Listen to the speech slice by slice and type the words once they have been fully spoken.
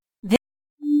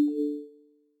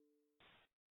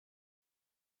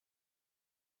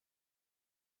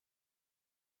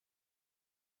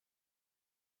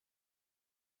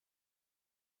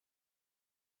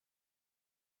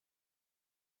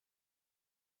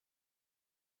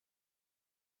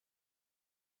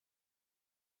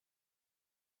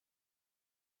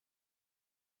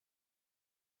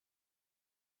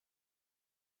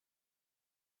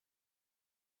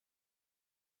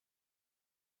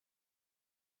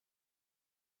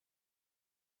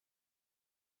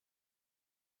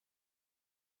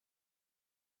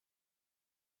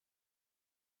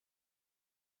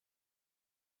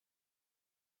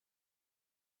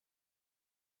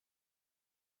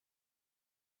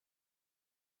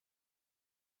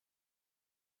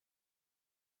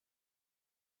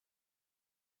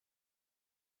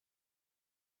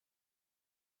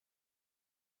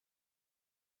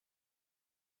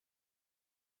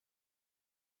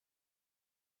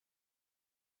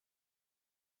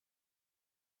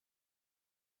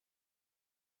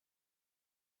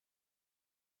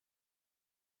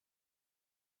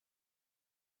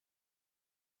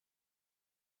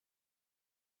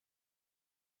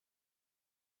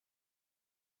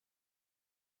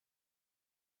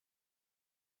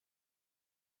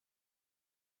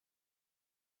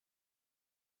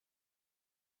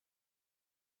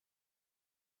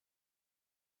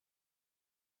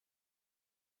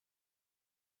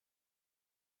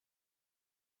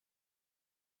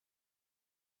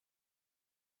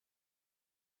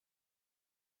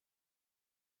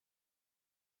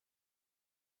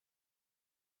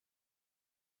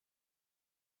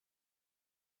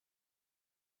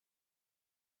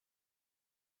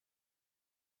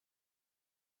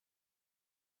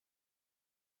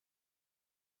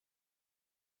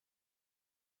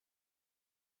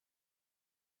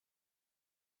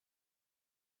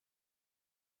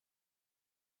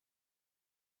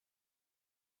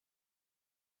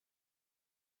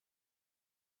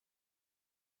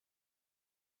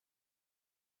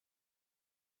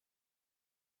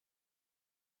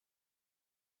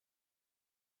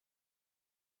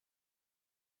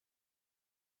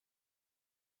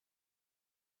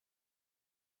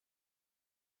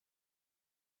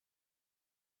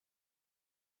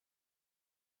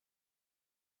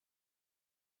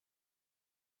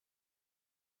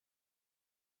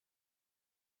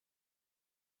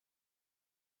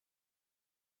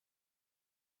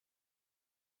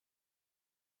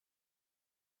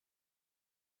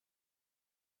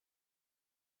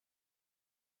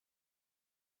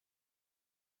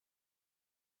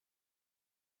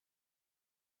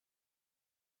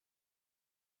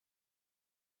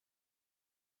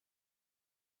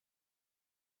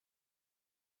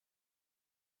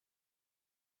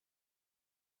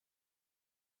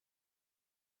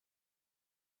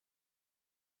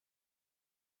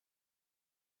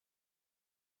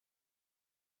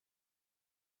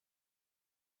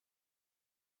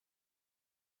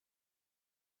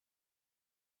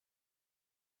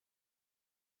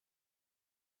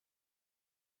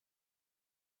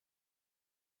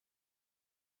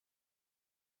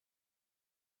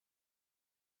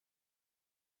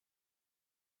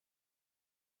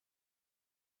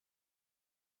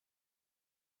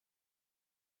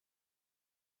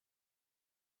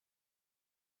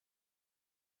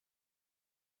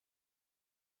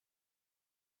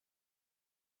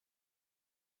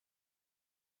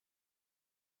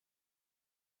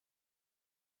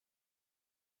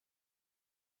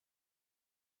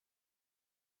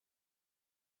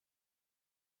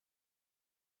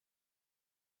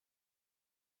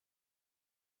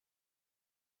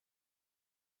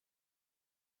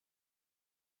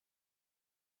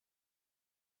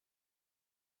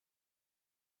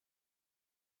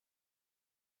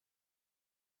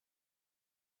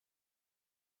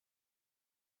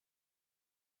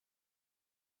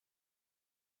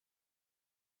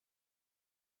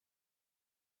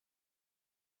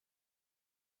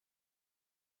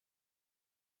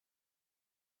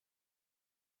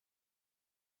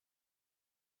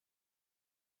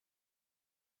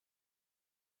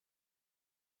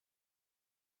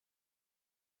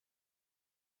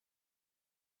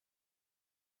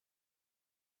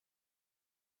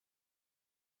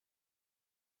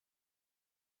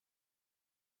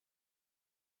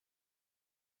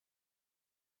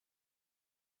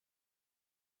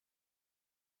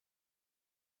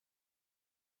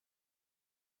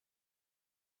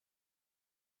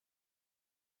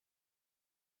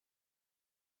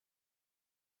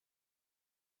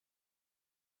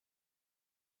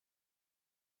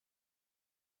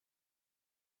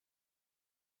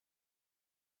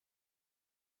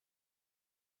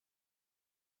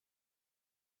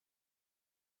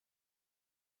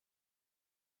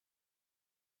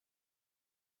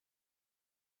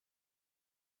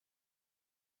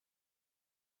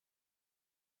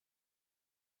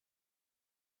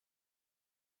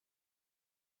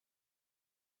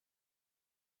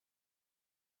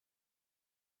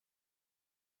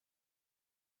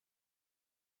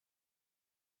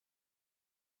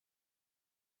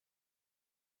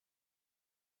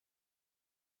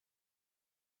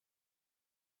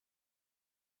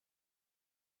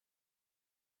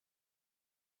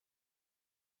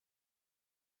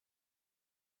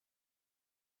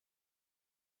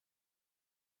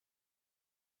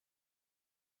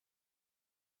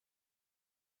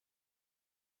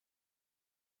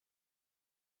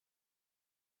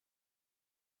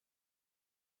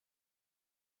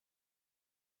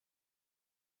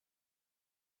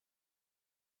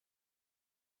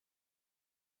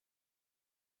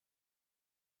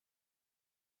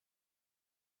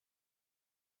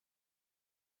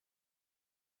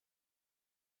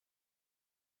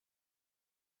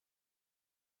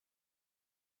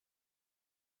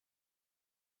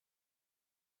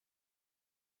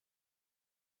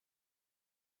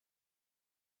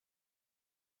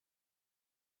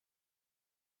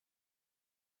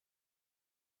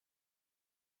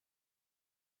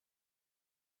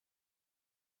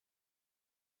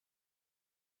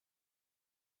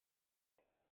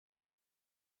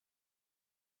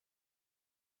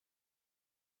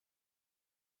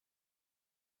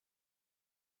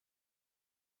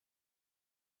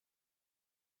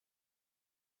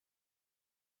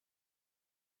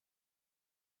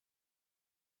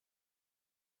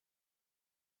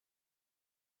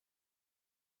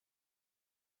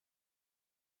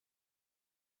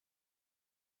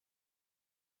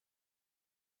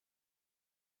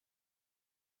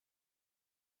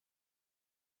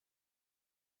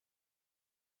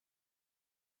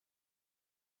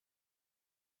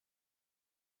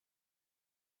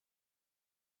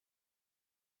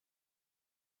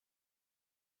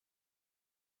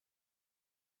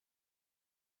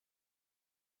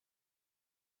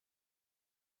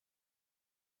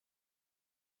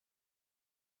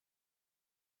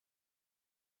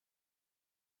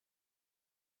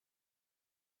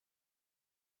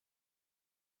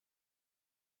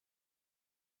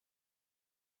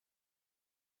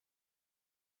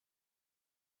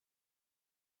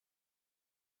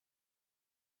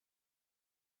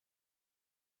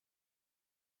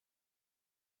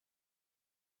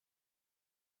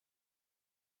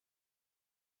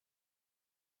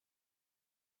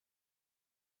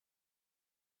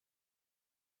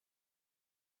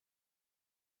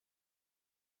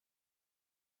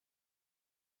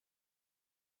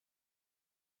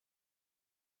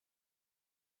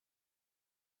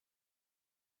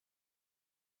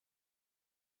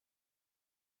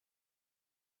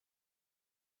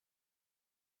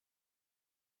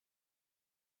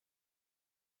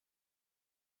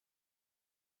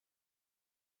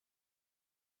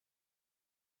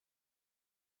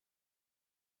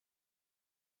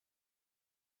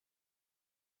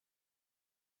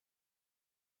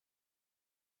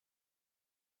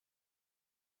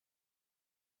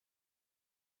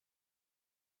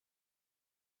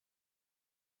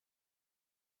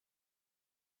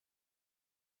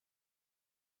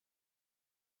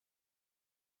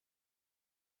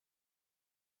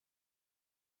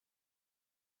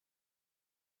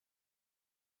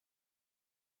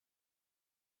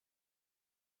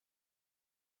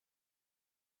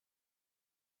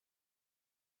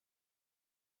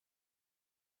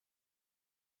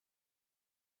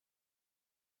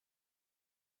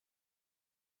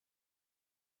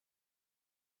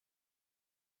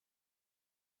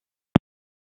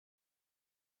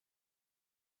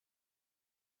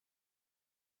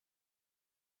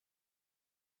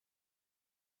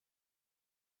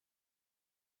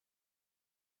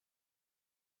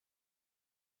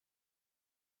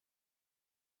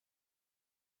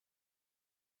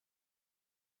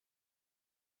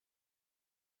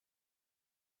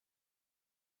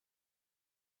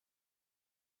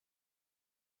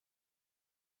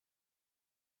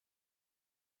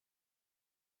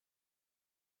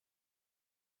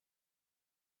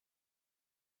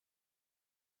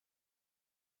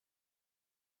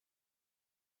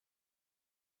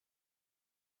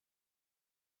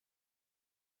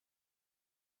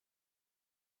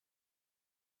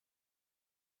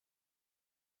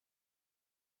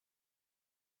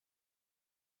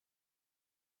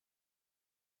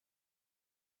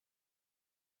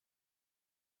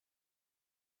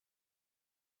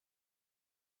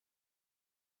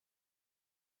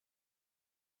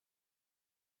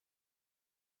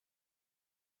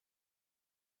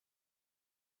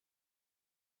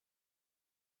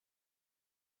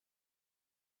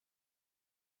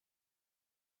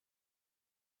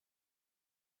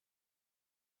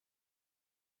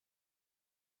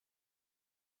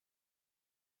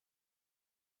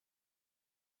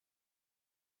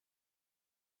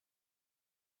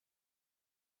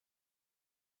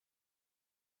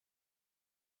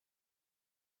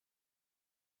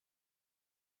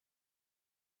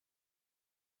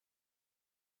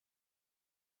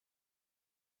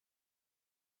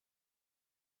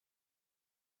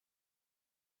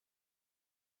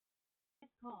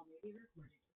Good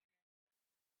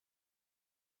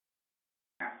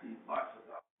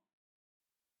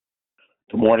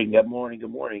morning, good morning,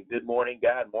 good morning, good morning,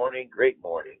 God morning, great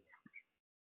morning.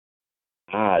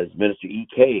 It's Minister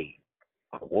E.K.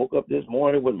 I woke up this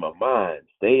morning with my mind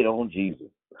stayed on Jesus.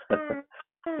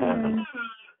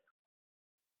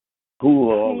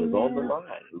 Who all is on the line?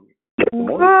 Good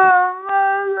morning.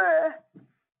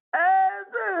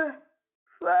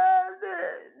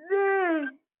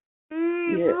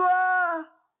 Yeah.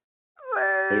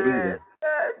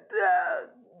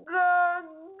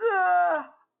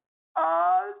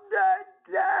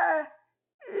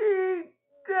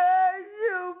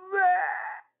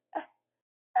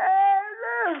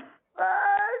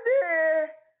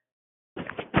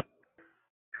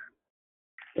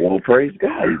 Well, praise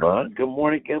God, Yvonne. Good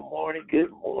morning, good morning,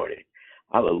 good morning.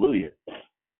 Hallelujah.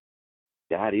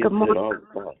 God is good all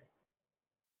the time.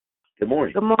 Good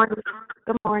morning. Good morning.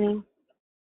 Good morning.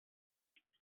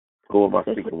 Who am I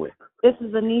speaking with? This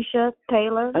is Anisha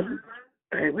Taylor.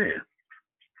 Amen.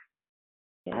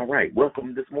 Yes. All right.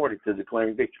 Welcome this morning to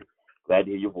Declaring Victory. Glad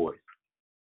to hear your voice.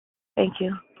 Thank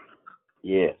you.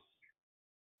 Yes.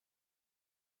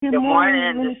 Good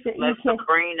morning. This is Miss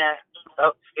Sabrina.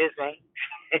 Oh, excuse me.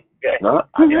 No,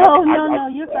 you're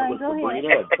fine. Go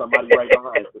ahead.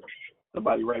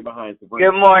 Somebody right behind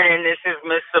Sabrina. Good morning. This is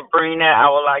Miss Sabrina. I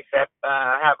would like to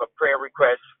have a prayer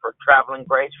request for traveling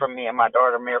grace for me and my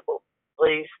daughter Miracle.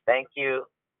 Please. Thank you.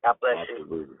 God bless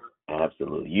you.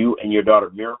 Absolutely. You and your daughter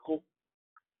Miracle?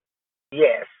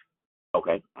 Yes.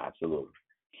 Okay. Absolutely.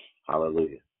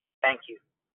 Hallelujah. Thank you.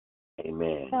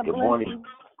 Amen. God Good bless morning. you.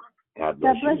 God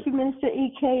bless you, Minister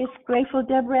E.K. It's Grateful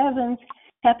Deborah Evans.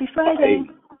 Happy Friday.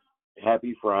 Hey,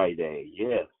 happy Friday.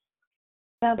 Yes.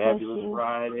 God bless Fabulous you.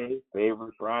 Friday.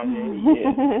 Favorite Friday.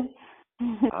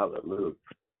 Yes. Hallelujah.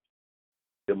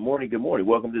 Good morning. Good morning.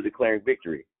 Welcome to Declaring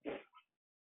Victory.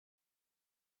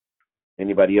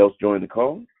 Anybody else join the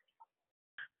call?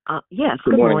 Yes.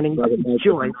 Good morning.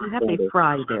 Joyce. Happy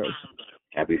Friday.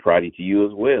 Happy Friday to you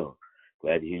as well.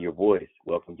 Glad to hear your voice.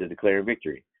 Welcome to Declaring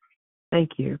Victory.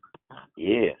 Thank you.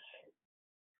 Yes.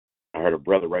 I heard a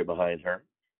brother right behind her.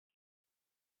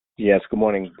 Yes, good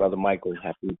morning, Brother Michael.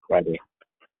 Happy Friday.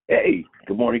 Hey,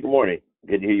 good morning, good morning.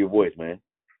 Good to hear your voice, man.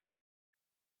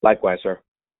 Likewise, sir.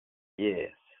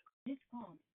 Yes.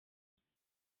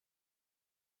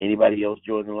 Anybody else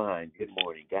join the line? Good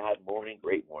morning. God morning,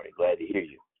 great morning. Glad to hear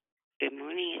you. Good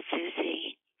morning, it's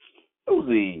Susie.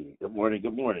 Susie, good morning,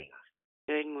 good morning.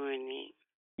 Good morning.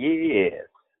 Yes.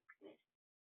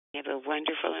 Have a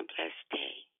wonderful and blessed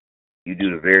day. You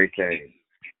do the very same.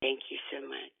 Thank you so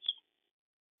much.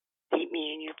 Keep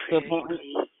me in your prayers,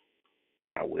 please.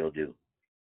 I will do.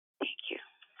 Thank you.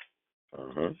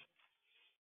 Uh-huh.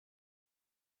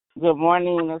 Good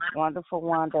morning, it's wonderful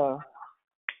Wanda.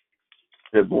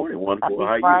 Good morning, wonderful.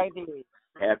 Happy How are Friday. you?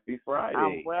 Happy Friday.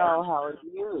 I'm well. How are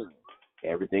you?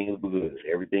 Everything is good.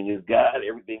 Everything is God.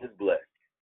 Everything is blessed.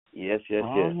 Yes, yes,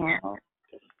 yes.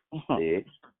 Yeah.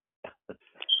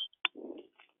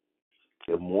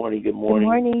 Good morning. Good morning. Good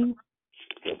morning.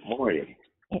 Good morning.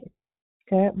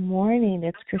 Good morning.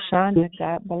 It's Krishanda.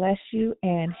 God bless you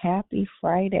and happy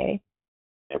Friday.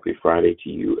 Happy Friday to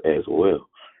you as well.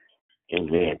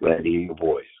 Amen. Glad to hear your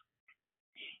voice.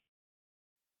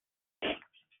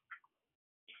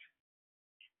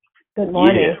 Good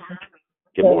morning. Yeah.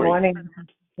 Good morning.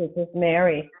 This is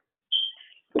Mary.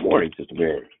 Good morning, Sister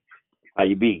Mary. How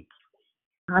you be?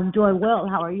 I'm doing well.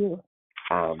 How are you?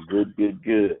 I'm good.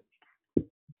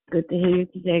 Good to hear you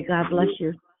today. God bless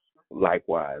you.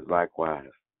 Likewise.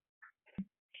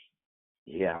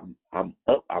 Yeah, I'm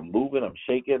up, I'm moving, I'm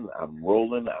shaking, I'm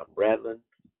rolling, I'm rattling,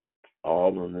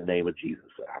 all in the name of Jesus.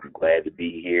 I'm glad to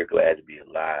be here, glad to be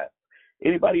alive.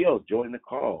 Anybody else join the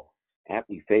call?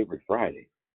 Happy Favorite Friday.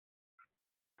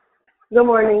 Good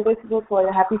morning. This is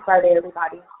Latoya. Happy Friday,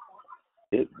 everybody.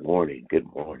 Good morning.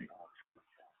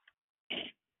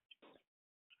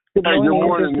 Hey, good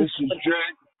morning.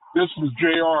 This is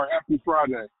JR. Happy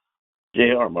Friday.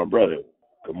 JR, my brother.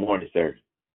 Good morning, sir.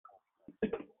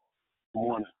 Good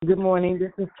morning. Good morning.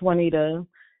 This is Juanita.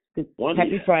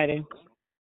 Happy Friday.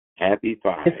 Happy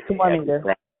Friday. It's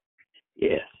Juanita.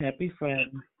 Yes. Happy Friday.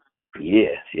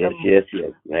 Yes.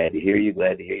 Glad to hear you.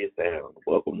 Glad to hear your sound.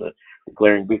 Welcome to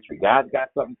Declaring Victory. God's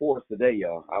got something for us today,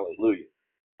 y'all.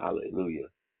 Hallelujah.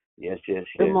 Yes.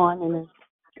 Good morning.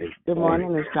 Good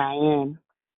morning, Miss Diane.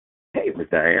 Hey, Miss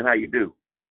Diane, how you do?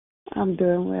 I'm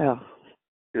doing well.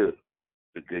 Good.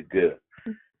 Good to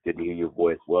hear your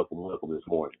voice. Welcome this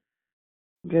morning.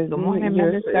 Good morning,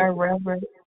 Minister Reverend.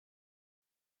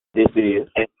 This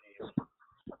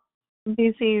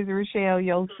is Rochelle,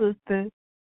 your sister.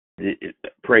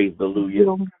 Praise the Hallelujah.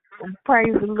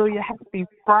 Praise Hallelujah. Happy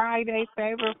Friday,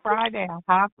 favorite Friday. I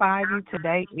high five you.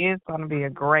 Today is going to be a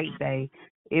great day.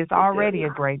 It's already a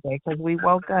great day because we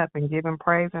woke up and giving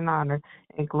praise and honor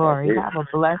and glory. Have a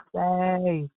blessed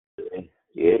day.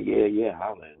 Yeah.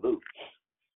 Hallelujah.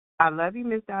 I love you,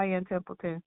 Miss Diane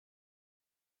Templeton.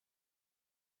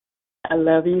 I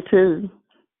love you too.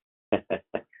 That's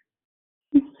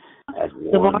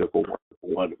wonderful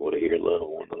to hear love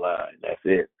on the line. That's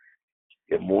it.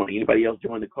 Good morning. Anybody else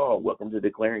join the call? Welcome to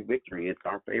Declaring Victory. It's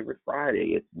our favorite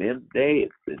Friday. It's Men's Day.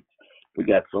 We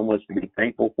got so much to be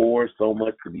thankful for, so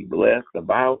much to be blessed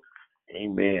about.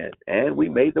 Amen. And we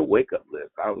made the wake up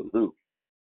list. Hallelujah.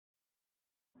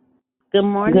 Good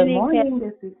morning. Good morning.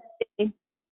 This is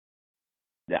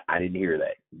I didn't hear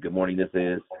that. Good morning. This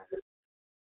is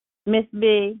Miss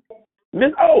B.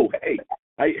 Miss. Oh, hey.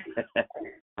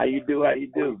 How you do? How you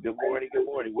do? Good morning. Good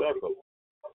morning. Welcome.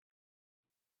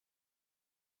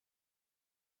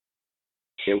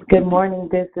 Good morning.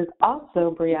 This is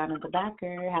also Brianna the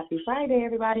Backer. Happy Friday,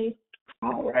 everybody.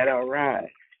 All right.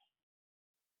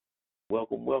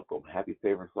 Welcome. Happy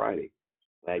favorite Friday.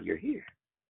 Glad you're here.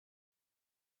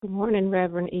 Good morning,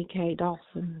 Reverend E.K.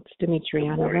 Dawson. It's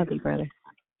Demetriana. I love you, brother.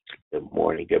 Good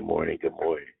morning.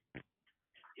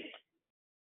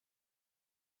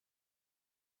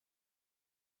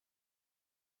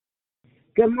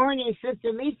 Good morning,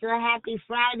 Sister Lisa. Happy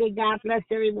Friday. God bless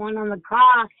everyone on the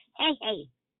call. Hey.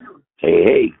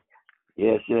 Hey.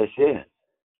 Yes.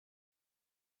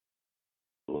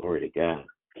 Glory to God.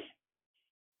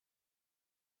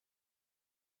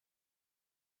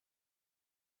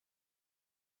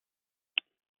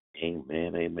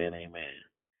 Amen.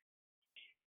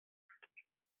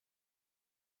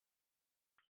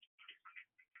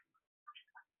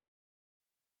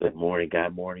 Good morning,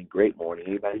 God morning, great morning.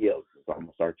 Anybody else? It's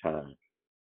almost our time.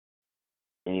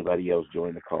 Anybody else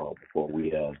join the call before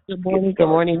we Good morning. Good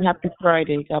morning. Happy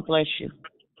Friday. God bless you.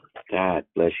 God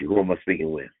bless you. Who am I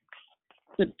speaking with?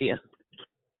 Cynthia.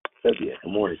 Good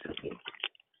morning, Cynthia.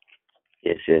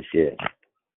 Yes.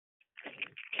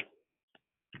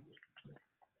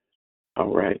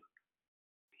 All right.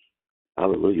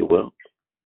 Hallelujah. Well,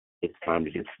 it's time to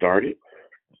get started.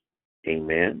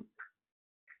 Amen.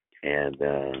 And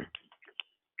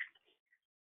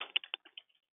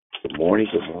good morning,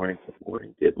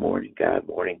 God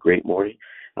morning, great morning.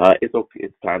 It's okay.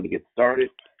 It's time to get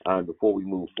started. Before we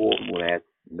move forward, we want to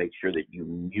make sure that you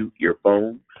mute your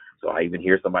phone. So I even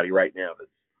hear somebody right now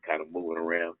that's kind of moving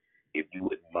around. If you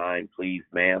wouldn't mind, please,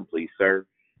 ma'am, please, sir,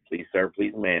 please,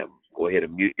 ma'am, go ahead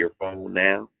and mute your phone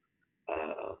now.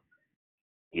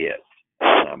 Yes.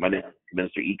 My name is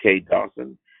Minister E.K.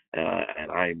 Dawson,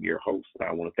 and I am your host.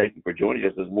 I want to thank you for joining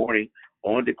us this morning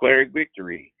on Declaring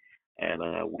Victory. And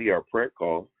we are a prayer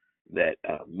call that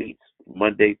meets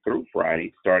Monday through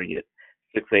Friday, starting at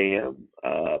 6 a.m.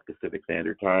 Pacific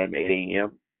Standard Time, 8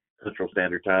 a.m. Central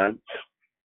Standard Time,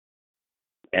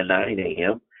 and 9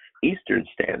 a.m. Eastern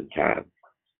Standard Time.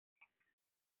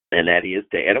 And that is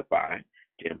to edify,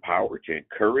 to empower, to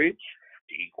encourage,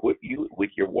 to equip you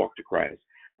with your walk to Christ.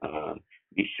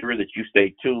 Be sure that you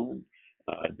stay tuned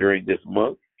during this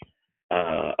month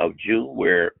of June,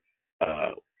 where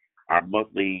our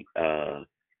monthly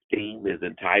theme is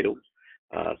entitled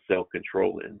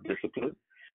Self-Control and Discipline.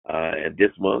 And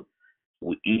this month,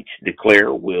 we each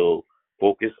declare will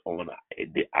focus on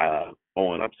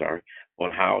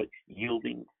how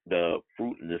yielding the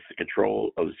fruit and the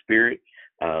control of the Spirit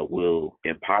will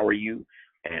empower you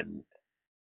and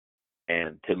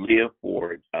to live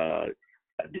for a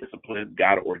disciplined,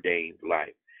 God-ordained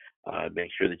life.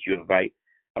 Make sure that you invite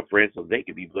a friend so they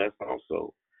can be blessed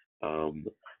also.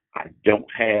 I don't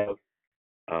have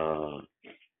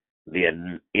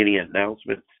any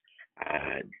announcements.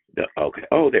 Okay.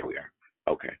 Oh, there we are.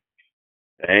 Okay.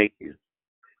 Thank you.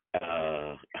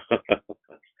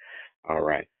 All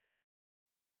right.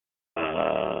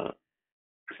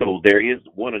 So there is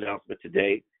one announcement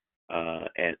today,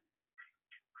 and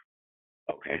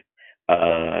okay.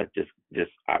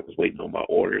 Just I was waiting on my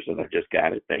orders and I just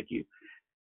got it. Thank you.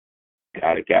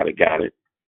 Got it.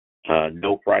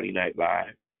 No Friday Night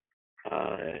Live,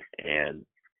 and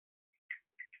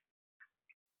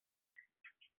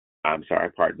I'm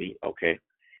sorry, pardon me. Okay.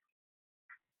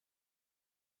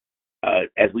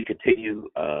 As we continue,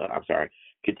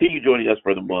 continue joining us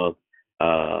for the month,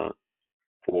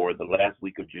 for the last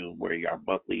week of June, where our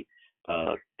monthly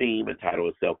theme entitled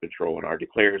is Self-Control, and our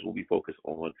declares will be focused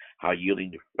on how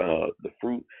yielding the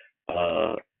fruit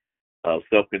of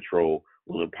self-control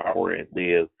will empower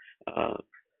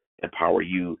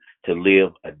you to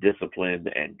live a disciplined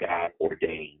and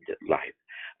God-ordained life.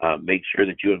 Make sure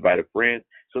that you invite a friend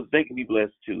so that they can be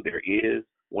blessed too. There is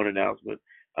one announcement.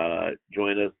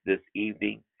 Join us this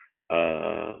evening.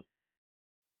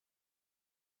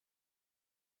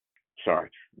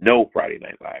 No Friday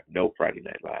Night Live. No Friday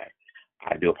Night Live.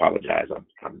 I do apologize.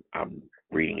 I'm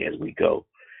reading as we go.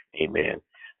 Amen.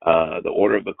 The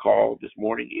order of the call this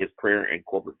morning is prayer and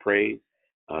corporate praise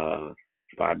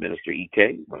by Minister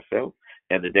EK, myself,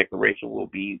 and the declaration will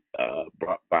be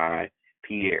brought by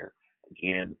Pierre.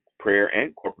 Again, prayer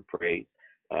and corporate praise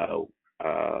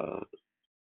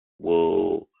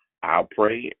I'll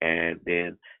pray, and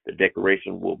then the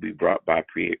declaration will be brought by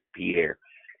Pierre.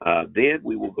 Then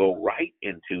we will go right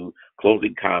into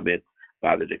closing comments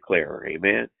by the declarer.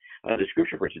 Amen. The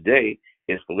scripture for today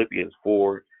is Philippians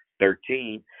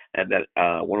 4:13, and that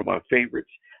one of my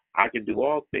favorites. I can do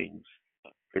all things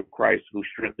through Christ who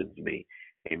strengthens me.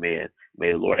 Amen.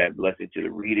 May the Lord have blessing to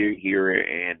the reader, hearer,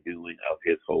 and doing of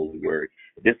his holy word.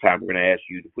 At this time, we're going to ask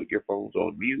you to put your phones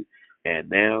on mute, and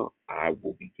now I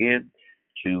will begin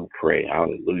to pray.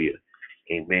 Hallelujah.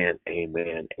 Amen.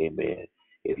 Amen. Amen.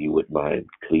 If you would mind,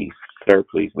 please, sir,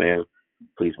 please, ma'am,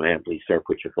 please, sir,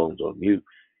 put your phones on mute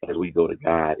as we go to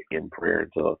God in prayer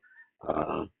until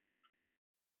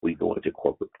we go into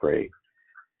corporate prayer.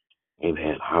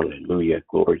 Amen. Hallelujah.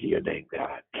 Glory to your name,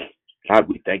 God. God,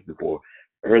 we thank you for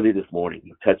early this morning.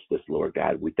 You touched us, Lord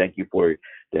God. We thank you for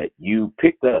that you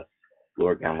picked us,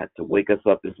 Lord God, to wake us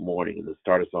up this morning and to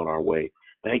start us on our way.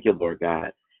 Thank you, Lord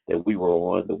God, that we were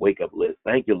on the wake-up list.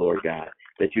 Thank you, Lord God,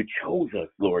 that you chose us,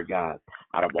 Lord God,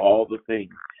 out of all the things.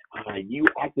 You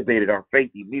activated our faith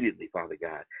immediately, Father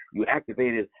God. You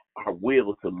activated our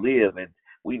will to live, and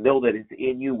we know that it's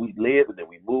in you we live, and that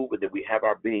we move, and that we have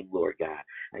our being, Lord God.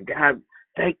 And God,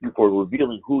 thank you for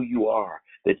revealing who you are,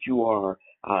 that you are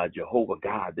Jehovah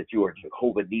God, that you are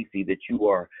Jehovah Nisi, that you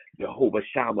are Jehovah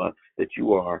Shammah, that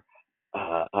you are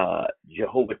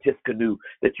Jehovah Tiskanu,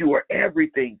 that you are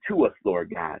everything to us,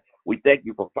 Lord God. We thank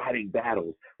you for fighting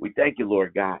battles. We thank you,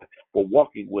 Lord God, for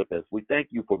walking with us. We thank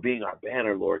you for being our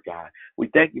banner, Lord God. We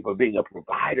thank you for being a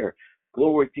provider.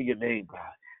 Glory to your name,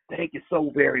 God. Thank you so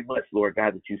very much, Lord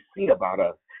God, that you see about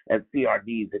us and see our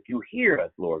needs, that you hear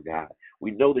us, Lord God.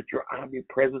 We know that you're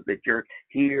omnipresent, that you're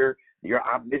here, you're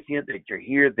omniscient, that you're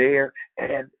here, there,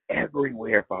 and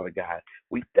everywhere, Father God.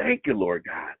 We thank you, Lord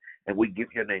God, and we give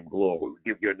your name glory. We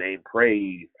give your name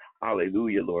praise.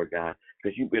 Hallelujah, Lord God,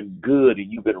 because you've been good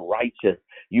and you've been righteous.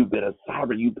 You've been a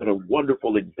sovereign. You've been a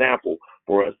wonderful example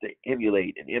for us to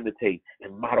emulate and imitate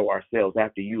and model ourselves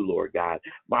after you, Lord God.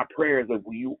 My prayer is that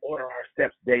you order our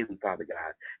steps daily, Father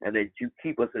God, and that you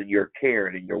keep us in your care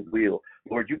and in your will.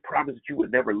 Lord, you promised that you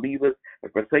would never leave us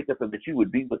and forsake us, and that you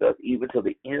would be with us even to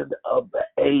the end of the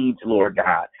age, Lord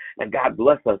God. And God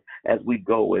bless us as we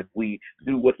go, as we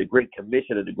do what the Great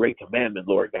Commission and the Great Commandment,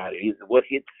 Lord God, is, what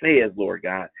it says, Lord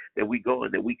God, that we go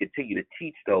and that we continue to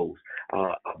teach those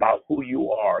about who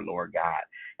you are, Lord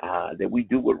God, that we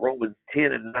do what Romans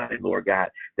 10 and 9, Lord God,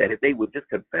 that if they would just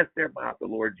confess their mouth the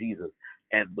Lord Jesus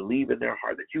and believe in their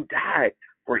heart that you died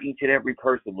for each and every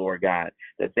person, Lord God,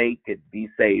 that they could be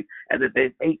saved, and that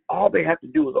they all they have to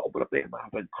do is open up their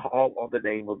mouth and call on the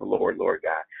name of the Lord, Lord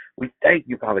God. We thank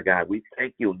you, Father God. We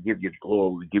thank you and give you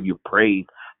glory. We give you praise,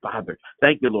 Father.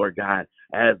 Thank you, Lord God,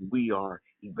 as we are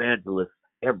evangelists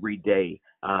every day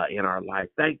in our life.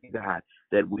 Thank you, God,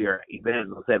 that we are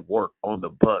evangelists at work, on the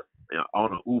bus,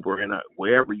 on an Uber, and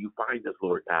wherever you find us,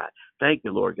 Lord God. Thank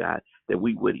you, Lord God, that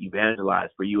we would evangelize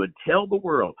for you and tell the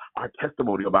world our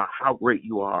testimony about how great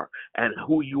you are and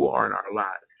who you are in our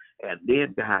lives. And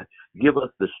then, God, give us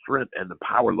the strength and the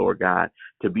power, Lord God,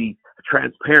 to be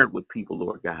transparent with people,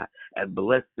 Lord God, and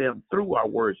bless them through our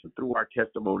words and through our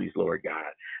testimonies, Lord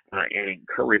God, and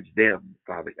encourage them,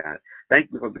 Father God. Thank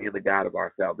you for being the God of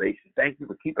our salvation. Thank you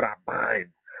for keeping our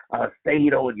minds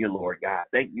stayed on you, Lord God.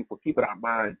 Thank you for keeping our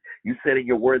minds. You said in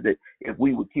your word that if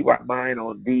we would keep our mind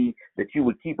on thee, that you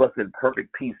would keep us in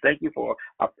perfect peace. Thank you for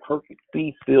a perfect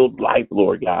peace-filled life,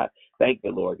 Lord God. Thank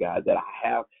you, Lord God, that I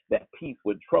have that peace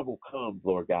when trouble comes,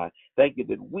 Lord God. Thank you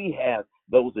that we have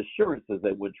those assurances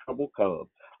that when trouble comes,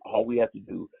 all we have to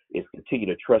do is continue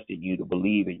to trust in you, to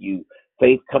believe in you.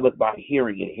 Faith cometh by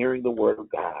hearing, and hearing the word of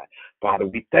God. Father,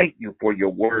 we thank you for your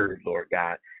word, Lord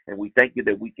God, and we thank you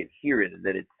that we can hear it and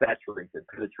that it saturates and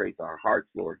penetrates our hearts,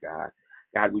 Lord God.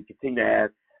 God, we continue to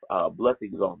ask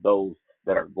blessings on those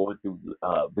that are going through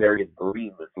various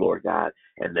bereavements, Lord God,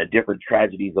 and the different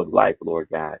tragedies of life, Lord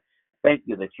God. Thank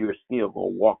you that you're still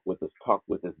going to walk with us, talk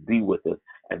with us, be with us,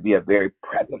 and be a very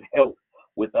present help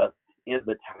with us in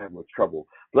the time of trouble.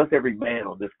 Bless every man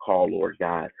on this call, Lord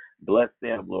God. Bless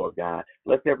them, Lord God.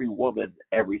 Bless every woman,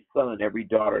 every son, every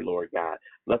daughter, Lord God.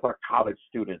 Bless our college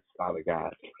students, Father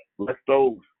God. Bless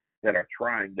those that are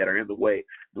trying, that are in the way.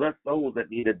 Bless those that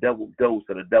need a double dose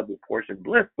and a double portion.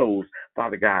 Bless those,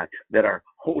 Father God, that are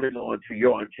holding on to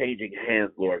your unchanging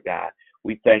hands, Lord God.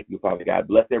 We thank you, Father God.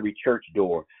 Bless every church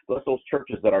door. Bless those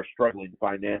churches that are struggling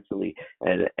financially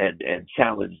and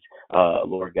challenged,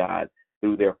 Lord God,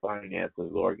 through their finances,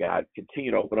 Lord God.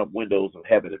 Continue to open up windows of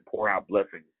heaven and pour out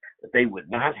blessings that they would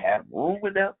not have room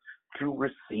enough to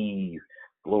receive.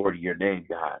 Glory to your name,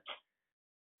 God.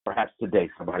 Perhaps today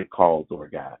somebody calls,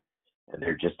 Lord God, and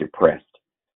they're just depressed.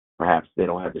 Perhaps they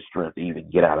don't have the strength to even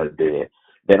get out of bed.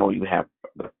 They don't even have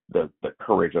the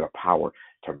courage or the power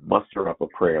to muster up a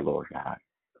prayer, Lord God.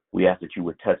 We ask that you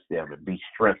would touch them and be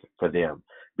strength for them,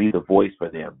 be the voice for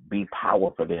them, be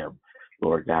power for them,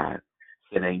 Lord God.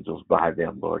 Send angels by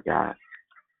them, Lord God.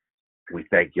 We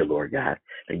thank you, Lord God.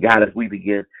 And God, as we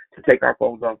begin to take our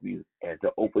phones off mute and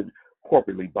to open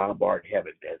corporately bombard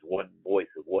heaven as one voice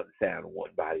and one sound and one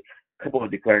body, come on,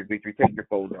 declaring victory. Take your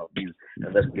phones off mute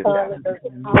and let's give God.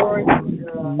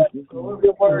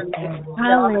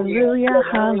 Hallelujah,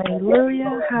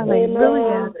 hallelujah,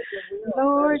 hallelujah.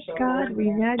 Lord God, we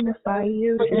magnify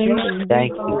you today.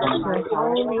 Thank you. Your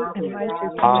holy and righteous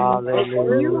name.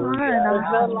 Hallelujah. You are an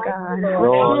awesome God.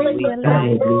 Lord, we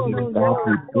thank you.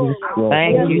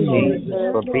 Thank you,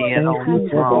 Jesus, for being on the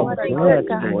throne.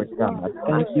 Lord God.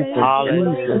 Thank you for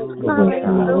Hallelujah.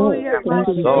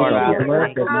 Hallelujah. Lord, I thank you.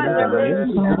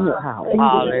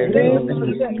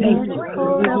 Hallelujah.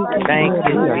 Thank you, Jesus.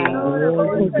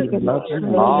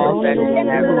 All that you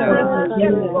have done. Thank you for what you're getting ready to do.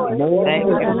 Thank you,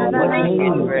 Jesus.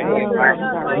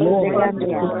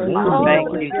 Hallelujah. Lord,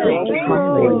 we thank you.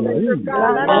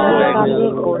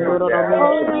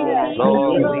 Lord, we thank you.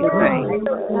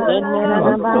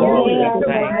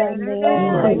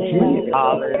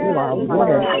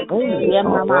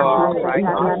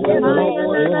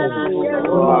 Hallelujah. You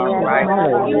are right. You are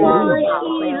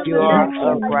right. You are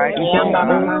upright.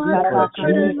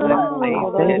 Jesus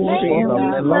saves and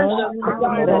delivers. There's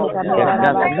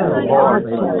nothing too hard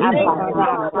for you. Thank you for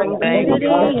being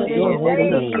good.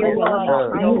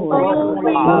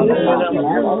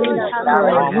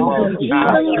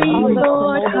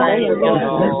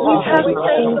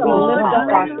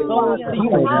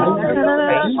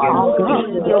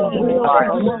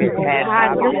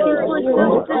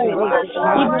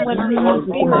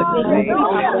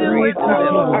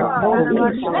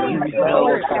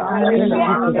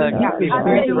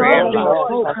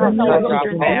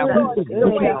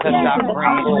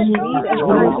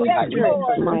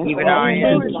 Even our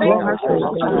enemies, the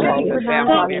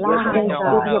family members we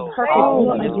don't know,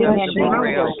 the real family,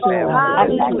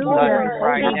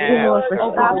 right now, right now,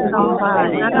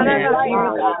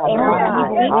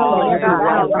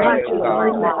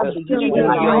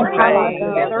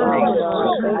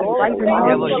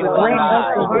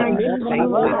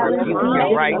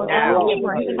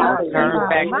 turn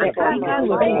back to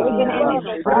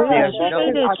there's no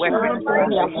weapon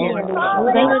formed against us.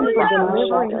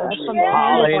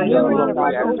 Hallelujah,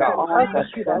 God.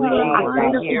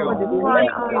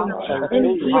 We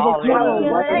need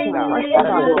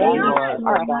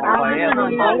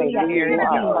to hear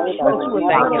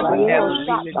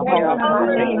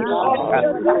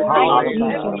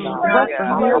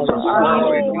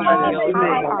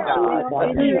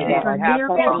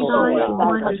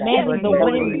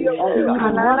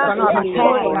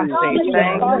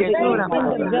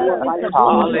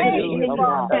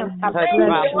touch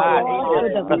my body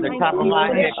from the top of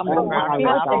my head to the ground of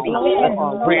my feet.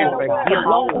 Praying for healing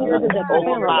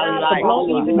over my life,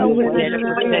 and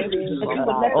protection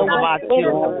over my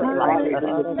children,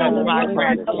 touch my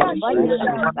grandchildren,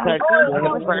 touch the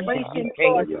person you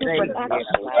can't save,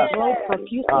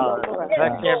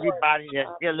 touch everybody that's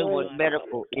dealing with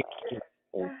medical issues.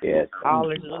 Yes.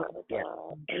 Hallelujah.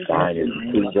 Thine is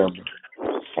the kingdom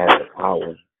and the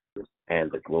power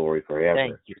and the glory forever.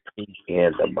 Thank you, Jesus.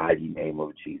 In the mighty name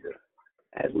of Jesus,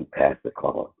 as we pass the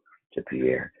call to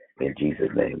Pierre, in Jesus'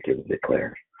 name, to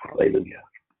declare, hallelujah.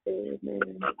 Amen.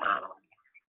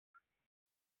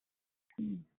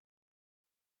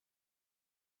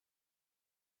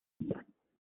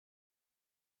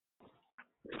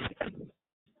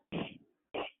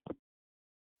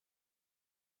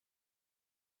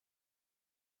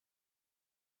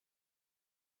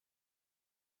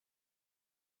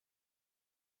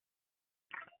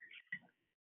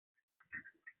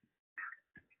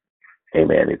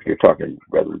 Amen. If you're talking,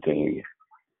 brother, we can't hear you.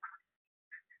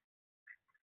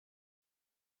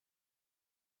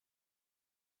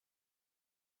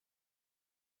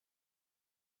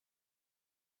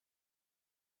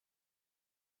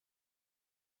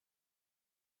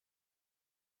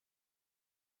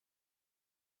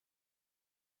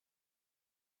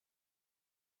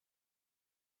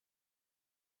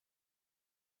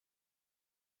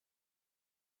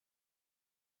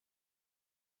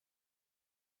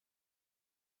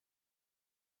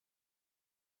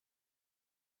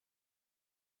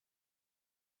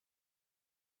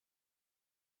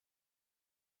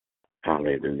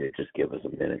 Hallelujah. Just give us a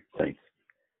minute. Thanks.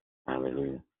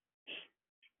 Hallelujah.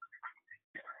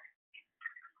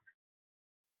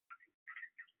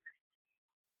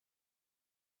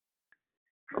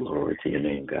 Glory to your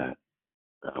name, God.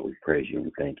 God, we praise you.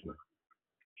 We thank you.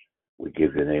 We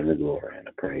give your name the glory and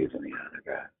the praise and the honor,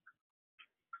 God.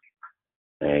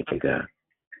 Thank you, God.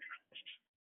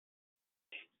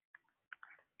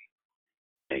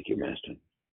 Thank you, Master.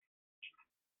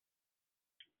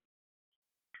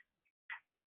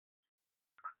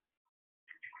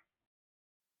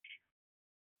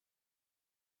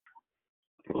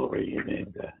 Glory to your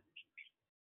name, God.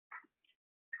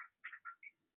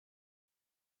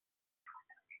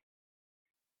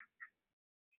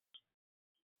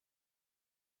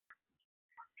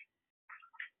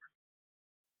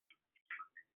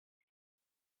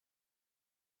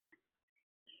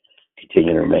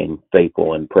 Continue to remain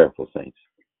faithful and prayerful, saints.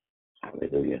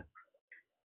 Hallelujah.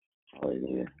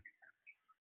 Hallelujah.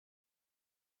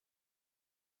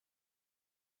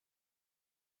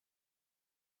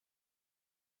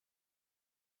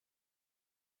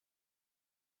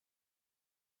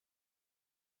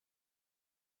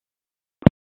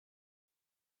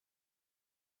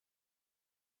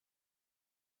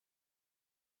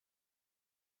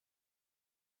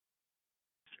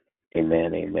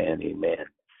 Amen, amen, amen.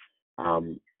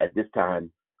 At this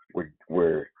time, we're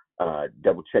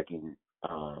double checking.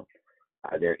 Are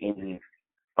there any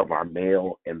of our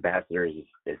male ambassadors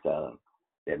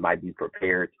that might be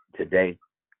prepared today?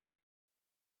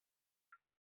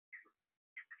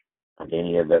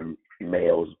 Any of the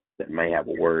males that may have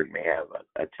a word, may have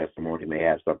a testimony, may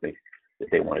have something that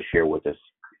they want to share with us?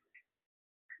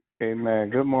 Amen.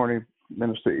 Good morning,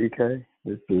 Minister EK.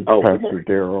 This is Pastor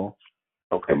Darryl.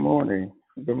 Okay. Good morning.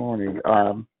 Good morning.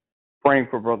 Praying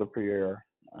for Brother Pierre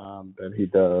that he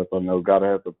does. I know God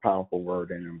has a powerful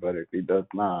word in him, but if he does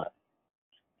not,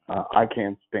 I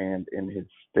can't stand in his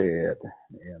stead.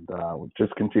 And we'll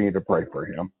just continue to pray for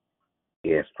him.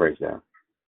 Yes, praise God.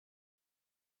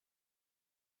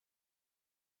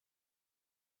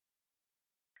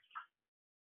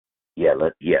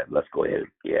 Let's go ahead.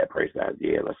 Yeah, praise God.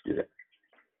 Yeah, let's do that.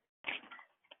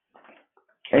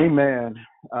 Amen.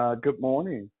 Good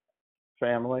morning,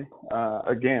 family.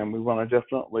 Again, we want to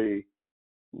definitely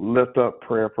lift up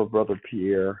prayer for Brother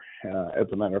Pierre. As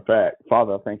a matter of fact,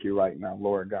 Father, I thank you right now,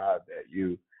 Lord God, that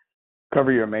you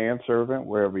cover your manservant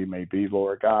wherever he may be,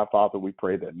 Lord God. Father, we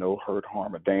pray that no hurt,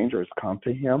 harm, or danger has come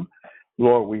to him.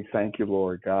 Lord, we thank you,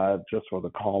 Lord God, just for the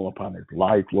call upon his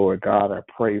life, Lord God. I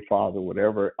pray, Father,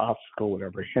 whatever obstacle,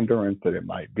 whatever hindrance that it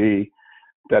might be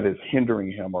that is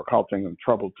hindering him or causing him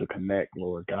trouble to connect,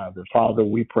 Lord God. And Father,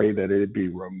 we pray that it be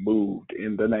removed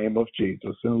in the name of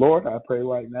Jesus. And Lord, I pray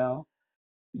right now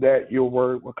that your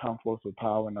word will come forth with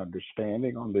power and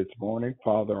understanding on this morning.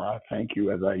 Father, I thank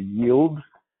you as I yield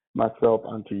myself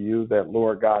unto you that,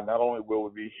 Lord God, not only will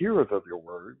we be hearers of your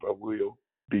word, but we'll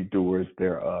be doers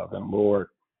thereof. And Lord,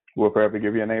 we'll forever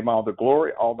give your name all the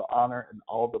glory, all the honor, and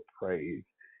all the praise.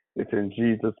 It's in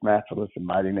Jesus' matchless and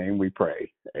mighty name we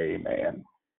pray. Amen.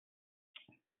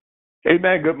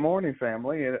 Amen. Good morning,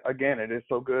 family. And again, it is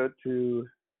so good to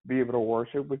be able to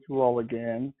worship with you all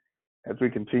again as we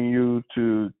continue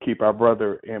to keep our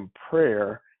brother in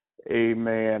prayer.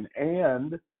 Amen.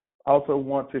 And also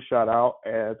want to shout out,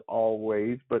 as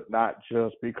always, but not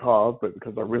just because, but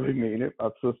because I really mean it,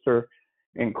 our sister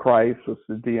in Christ,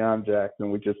 Sister Dion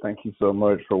Jackson. We just thank you so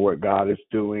much for what God is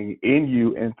doing in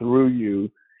you and through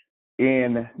you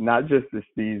in not just this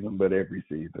season, but every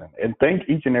season. And thank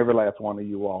each and every last one of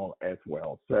you all as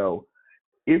well. So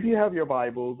if you have your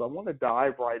Bibles, I want to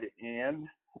dive right in.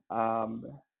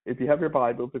 If you have your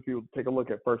Bibles, if you take a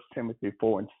look at 1 Timothy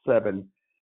 4 and 7,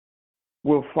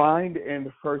 we'll find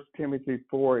in 1 Timothy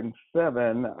 4 and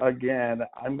 7, again,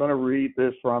 I'm going to read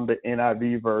this from the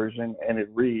NIV version, and it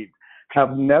reads,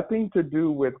 "Have nothing to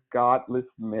do with godless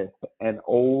myth and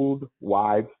old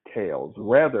wives' tales.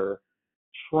 Rather,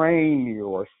 train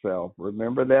yourself."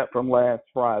 Remember that from last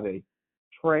Friday.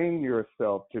 Train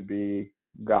yourself to be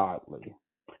godly.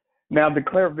 Now,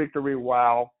 declare victory.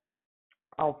 While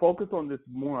our focus on this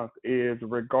month is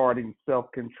regarding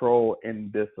self-control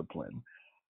and discipline,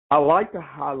 I like to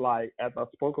highlight, as I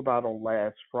spoke about on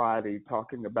last Friday,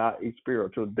 talking about a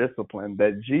spiritual discipline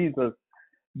that Jesus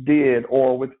did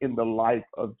or was in the life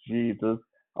of Jesus.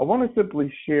 I want to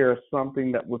simply share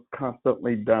something that was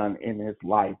constantly done in his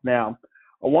life. Now,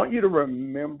 I want you to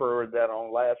remember that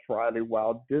on last Friday,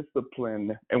 while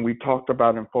discipline, and we talked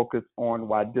about and focused on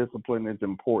why discipline is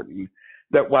important,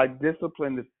 that why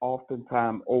discipline is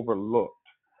oftentimes overlooked.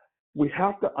 we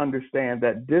have to understand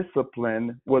that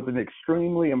discipline was an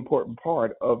extremely important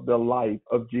part of the life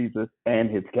of Jesus and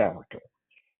his character.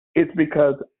 It's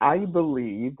because I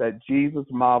believe that Jesus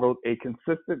modeled a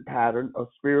consistent pattern of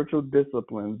spiritual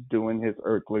disciplines during his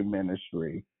earthly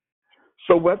ministry.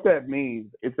 So what that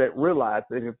means is that realize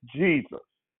that if Jesus,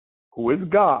 who is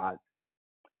God,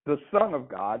 the Son of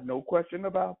God, no question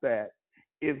about that,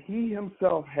 if he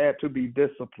himself had to be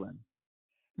disciplined,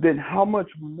 then how much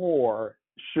more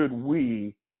should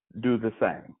we do the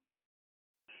same?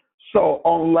 So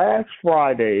on last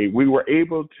Friday, we were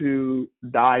able to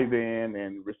dive in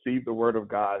and receive the word of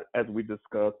God as we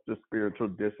discussed the spiritual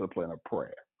discipline of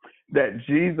prayer. That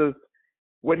Jesus,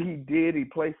 what he did, he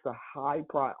placed a high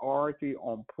priority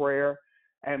on prayer.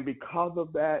 And because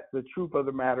of that, the truth of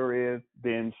the matter is,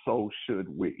 then so should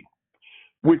we.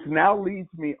 Which now leads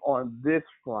me on this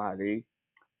Friday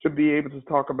to be able to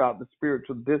talk about the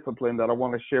spiritual discipline that I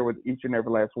want to share with each and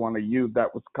every last one of you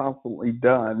that was constantly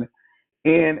done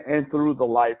in and through the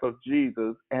life of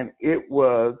Jesus, and it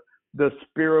was the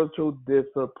spiritual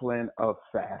discipline of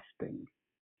fasting.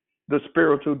 The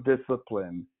spiritual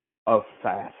discipline of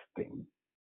fasting.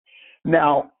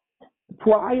 Now,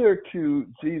 prior to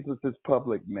Jesus'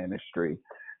 public ministry,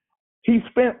 he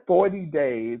spent 40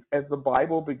 days, as the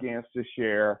Bible begins to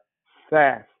share,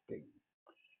 fasting.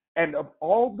 And of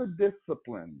all the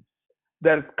disciplines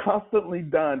that is constantly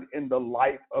done in the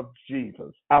life of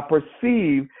Jesus, I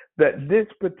perceive that this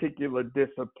particular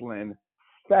discipline,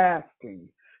 fasting,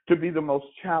 to be the most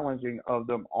challenging of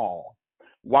them all.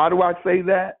 Why do I say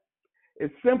that?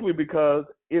 It's simply because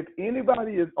if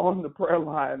anybody is on the prayer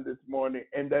line this morning,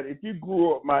 and that if you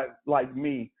grew up like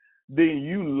me, then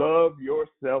you love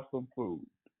yourself some food.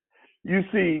 You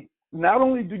see, not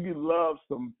only do you love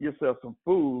yourself some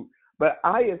food, but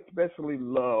I especially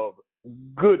love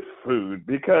good food,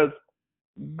 because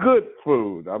good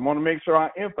food, I want to make sure I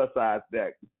emphasize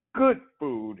that, good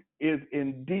food is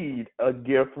indeed a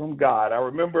gift from God. I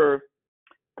remember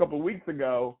a couple of weeks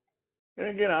ago, and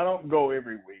again, I don't go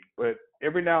every week, but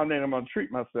every now and then I'm going to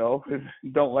treat myself.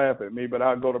 Don't laugh at me, but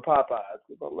I'll go to Popeyes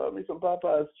because I love me some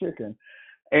Popeyes chicken.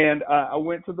 And I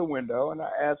went to the window and I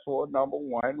asked for number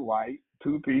one white,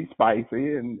 2-piece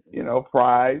spicy, and,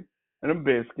 fries and a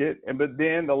biscuit. But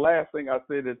then the last thing I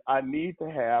said is I need to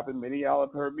have, and many of y'all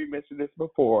have heard me mention this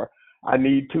before, I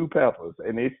need 2 peppers.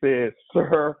 And they said,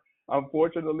 sir,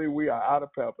 unfortunately, we are out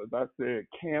of peppers. I said,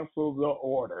 cancel the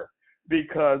order,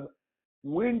 because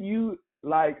when you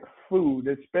like food,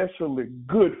 especially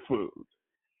good food,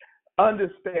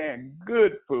 understand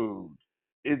good food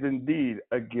is indeed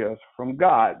a gift from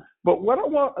God. But what I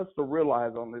want us to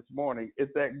realize on this morning is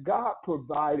that God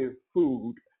provided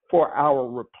food for our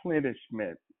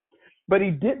replenishment, but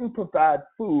he didn't provide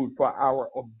food for our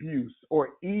abuse or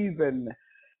even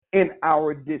in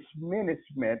our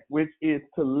diminishment, which is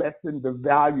to lessen the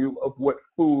value of what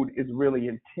food is really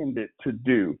intended to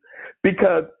do.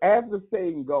 Because as the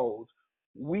saying goes,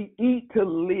 we eat to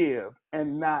live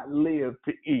and not live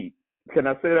to eat. Can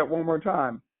I say that one more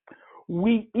time?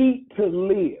 We eat to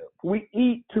live. We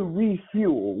eat to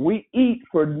refuel. We eat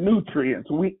for nutrients.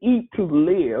 We eat to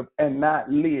live and not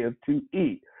live to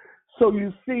eat. So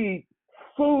you see,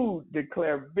 food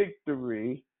declare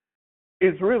victory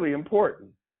is really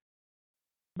important.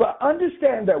 But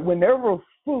understand that whenever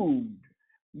food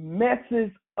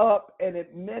messes up and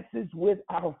it messes with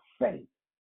our faith,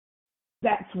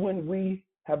 that's when we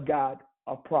have got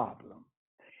a problem.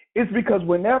 It's because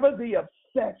whenever the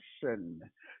obsession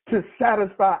to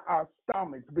satisfy our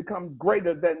stomachs becomes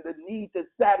greater than the need to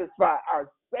satisfy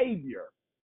our Savior,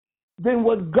 then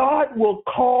what God will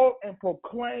call and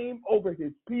proclaim over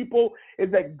his people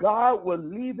is that God will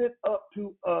leave it up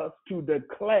to us to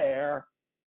declare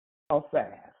a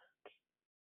fast.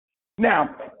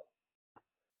 Now,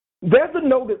 there's a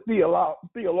noted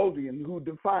theologian who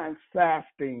defines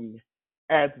fasting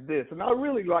as this, and I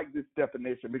really like this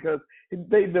definition because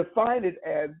they define it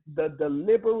as the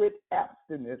deliberate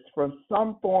abstinence from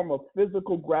some form of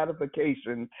physical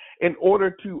gratification in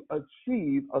order to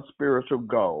achieve a spiritual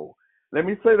goal. Let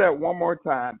me say that one more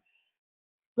time.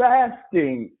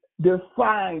 Fasting,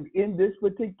 defined in this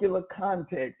particular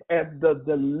context as the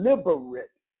deliberate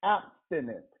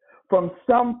abstinence from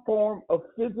some form of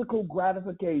physical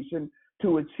gratification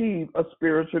to achieve a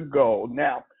spiritual goal.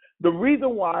 Now, the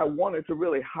reason why I wanted to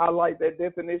really highlight that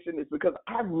definition is because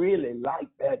I really like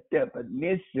that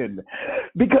definition.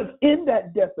 Because in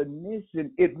that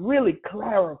definition, it really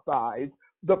clarifies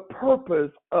the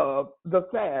purpose of the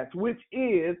fast, which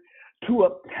is to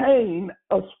obtain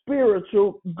a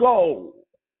spiritual goal.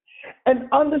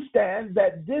 And understand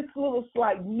that this little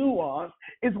slight nuance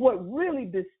is what really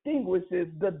distinguishes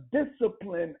the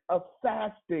discipline of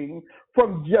fasting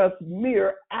from just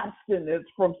mere abstinence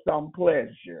from some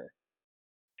pleasure.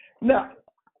 Now,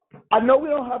 I know we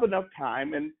don't have enough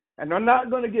time, and I'm not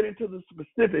going to get into the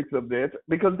specifics of this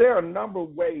because there are a number of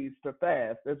ways to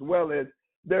fast, as well as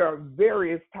there are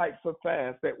various types of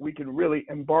fast that we can really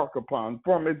embark upon.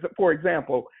 For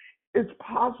example, it's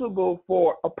possible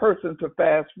for a person to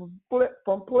fast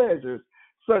from pleasures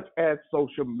such as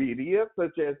social media,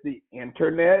 such as the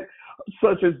internet,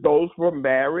 such as those for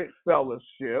marriage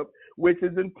fellowship, which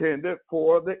is intended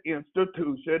for the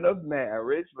institution of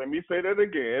marriage. Let me say that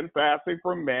again, fasting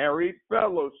from married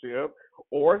fellowship,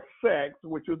 or sex,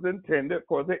 which is intended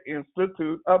for the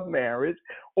institute of marriage,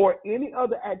 or any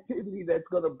other activity that's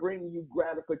going to bring you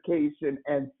gratification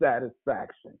and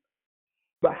satisfaction.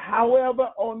 But however,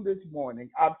 on this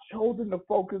morning, I've chosen to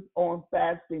focus on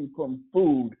fasting from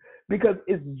food because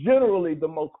it's generally the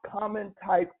most common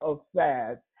type of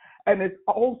fast, and it's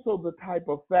also the type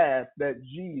of fast that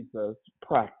Jesus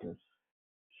practiced.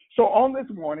 So on this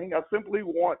morning, I simply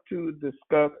want to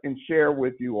discuss and share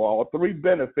with you all 3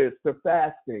 benefits to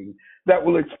fasting that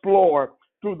we'll explore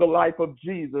through the life of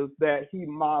Jesus that he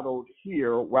modeled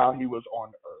here while he was on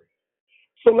earth.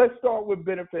 So let's start with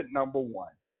benefit number 1.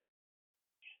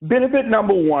 Benefit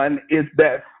number 1 is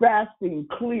that fasting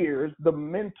clears the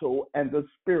mental and the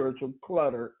spiritual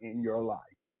clutter in your life.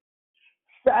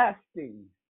 Fasting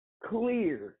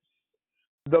clears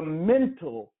the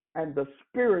mental and the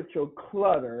spiritual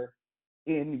clutter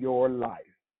in your life.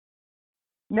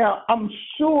 Now, I'm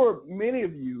sure many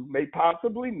of you may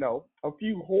possibly know a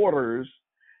few hoarders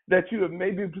that you have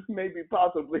maybe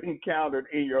possibly encountered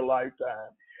in your lifetime.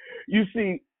 You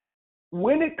see,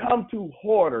 when it comes to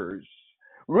hoarders,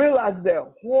 realize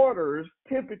that hoarders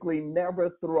typically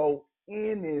never throw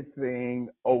anything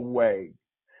away.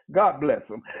 God bless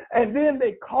them. And then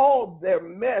they call their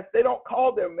mess, they don't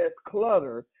call their mess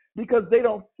clutter because they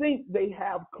don't think they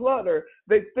have clutter.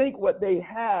 They think what they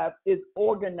have is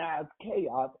organized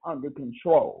chaos under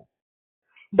control.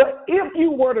 But if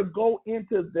you were to go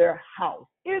into their house,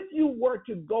 if you were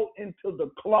to go into the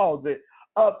closet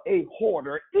of a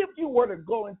hoarder, if you were to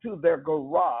go into their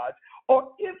garage, or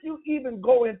if you even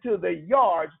go into their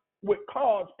yards with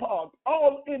cars parked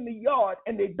all in the yard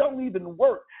and they don't even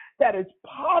work, that it's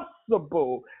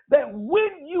possible that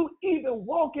when you even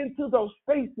walk into those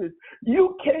spaces,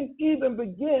 you can't even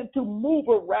begin to move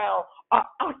around or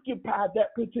occupy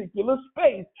that particular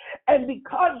space. And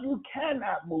because you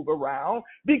cannot move around,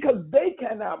 because they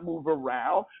cannot move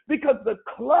around, because the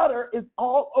clutter is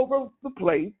all over the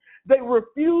place, they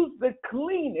refuse to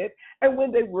clean it. And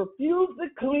when they refuse to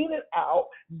clean it out,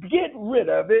 get rid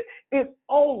of it, it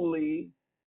only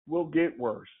will get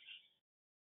worse.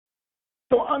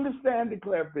 So understand,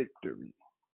 declare victory.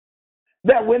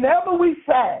 That whenever we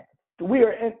fast, we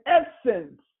are in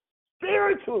essence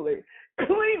spiritually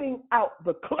cleaning out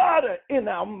the clutter in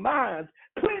our minds,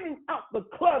 cleaning out the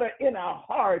clutter in our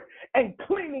hearts, and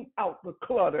cleaning out the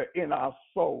clutter in our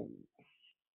souls.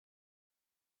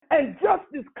 And just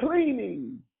this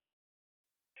cleaning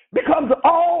becomes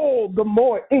all the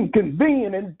more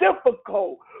inconvenient and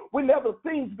difficult whenever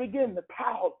things begin to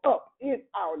pile up in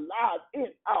our lives, in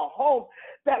our homes,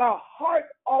 that our heart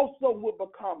also will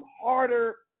become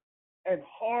harder and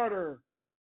harder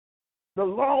the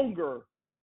longer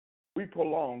we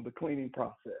prolong the cleaning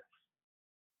process.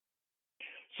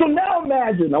 So now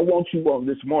imagine, I want you on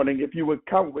this morning, if you would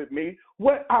come with me,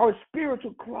 what our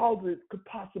spiritual closet could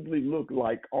possibly look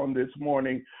like on this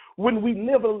morning when we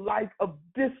live a life of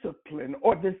discipline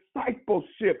or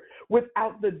discipleship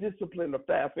without the discipline of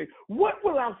fasting. What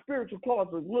will our spiritual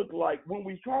closet look like when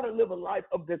we try to live a life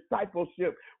of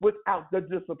discipleship without the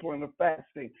discipline of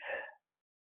fasting?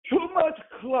 Too much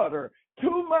clutter,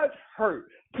 too much hurt,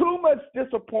 too much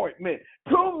disappointment,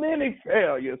 too many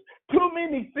failures, too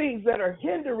many things that are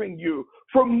hindering you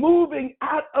from moving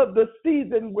out of the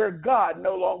season where God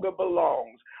no longer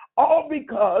belongs. All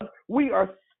because we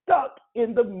are stuck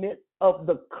in the midst of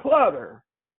the clutter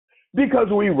because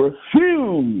we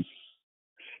refuse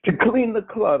to clean the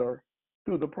clutter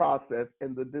through the process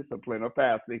and the discipline of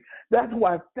fasting. That's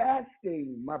why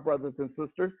fasting, my brothers and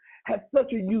sisters, has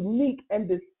such a unique and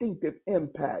distinctive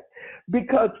impact,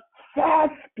 because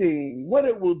fasting, what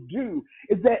it will do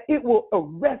is that it will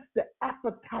arrest the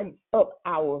appetite of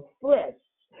our flesh.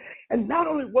 And not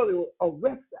only will it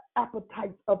arrest the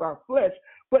appetites of our flesh,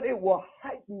 but it will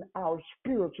heighten our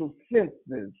spiritual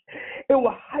senses. It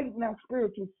will heighten our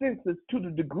spiritual senses to the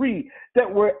degree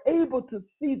that we're able to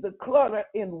see the clutter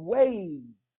in ways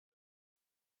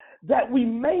that we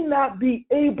may not be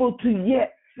able to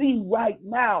yet see right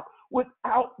now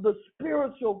without the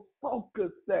spiritual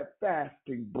focus that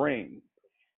fasting brings.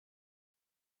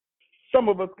 Some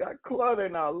of us got clutter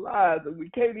in our lives and we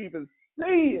can't even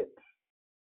see it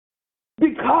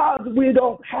because we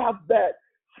don't have that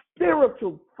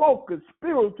spiritual focus,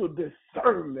 spiritual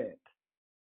discernment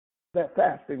that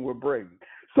fasting will bring.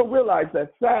 So realize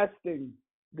that fasting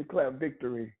declares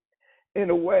victory. In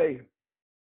a way,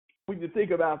 when you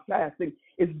think about fasting,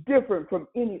 it's different from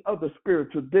any other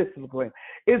spiritual discipline.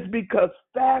 It's because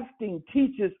fasting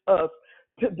teaches us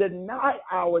to deny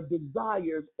our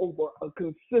desires over a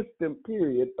consistent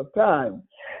period of time.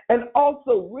 And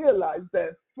also realize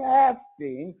that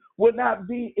fasting will not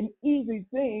be an easy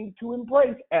thing to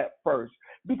embrace at first,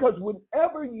 because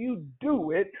whenever you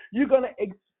do it, you're going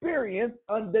to experience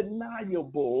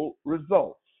undeniable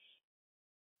results.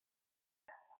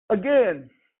 Again,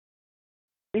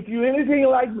 if you're anything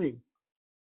like me,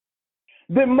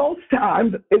 then most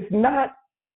times it's not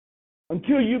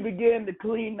until you begin to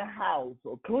clean the house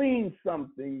or clean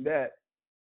something that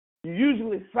you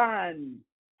usually find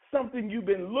something you've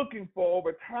been looking for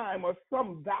over time, or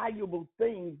some valuable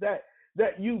things that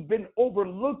you've been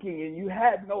overlooking and you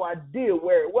had no idea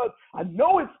where it was. I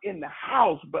know it's in the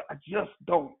house, but I just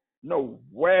don't know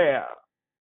where.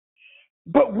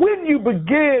 But when you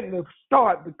begin to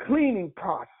start the cleaning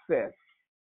process,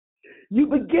 you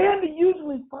begin to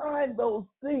usually find those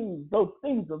things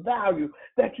of value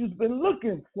that you've been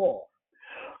looking for.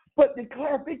 But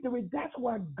declare victory, that's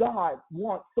why God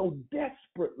wants so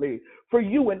desperately for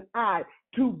you and I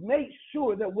to make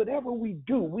sure that whatever we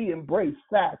do, we embrace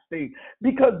fasting.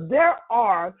 Because there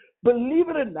are, believe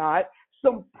it or not,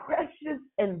 some precious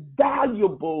and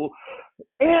valuable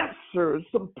answers,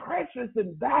 some precious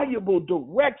and valuable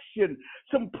direction,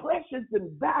 some precious and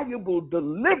valuable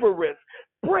deliverance,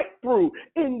 breakthrough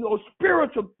in your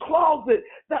spiritual closet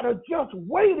that are just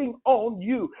waiting on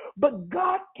you. But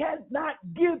God cannot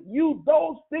give you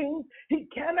those things. He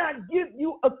cannot give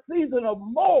you a season of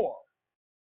more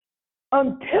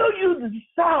until you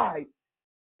decide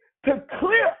to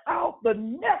clear out the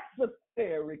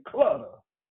necessary clutter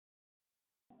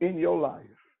in your life.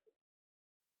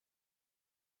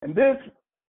 And this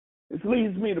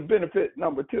leads me to benefit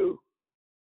number 2.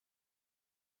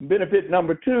 Benefit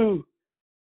number 2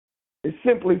 is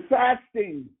simply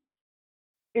fasting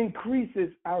increases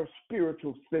our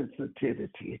spiritual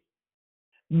sensitivity.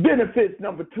 Benefit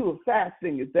number 2 of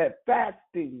fasting is that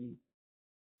fasting,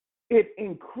 it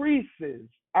increases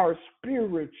our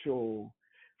spiritual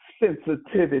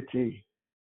sensitivity.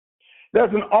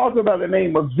 There's an author by the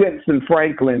name of Vincent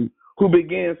Franklin who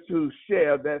begins to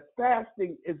share that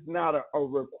fasting is not a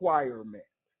requirement,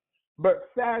 but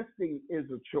fasting is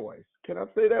a choice. Can I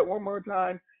say that one more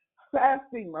time?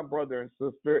 Fasting, my brother and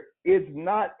sister, is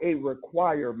not a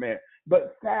requirement,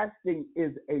 but fasting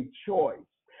is a choice.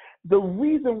 The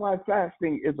reason why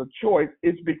fasting is a choice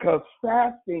is because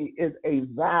fasting is a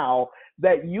vow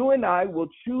that you and I will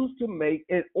choose to make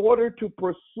in order to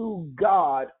pursue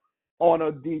God on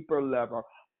a deeper level.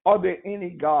 Are there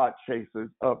any God chasers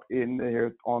up in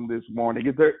there on this morning?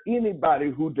 Is there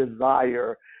anybody who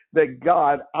desire that,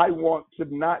 God, I want to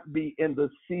not be in the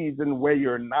season where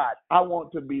you're not. I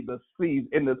want to be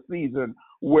in the season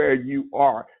where you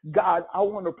are. God, I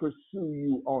want to pursue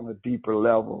you on a deeper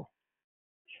level.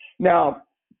 Now,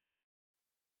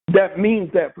 that means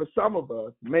that for some of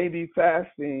us, maybe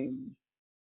fasting,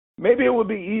 maybe it would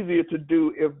be easier to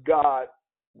do if God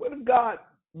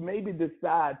maybe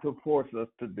decide to force us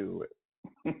to do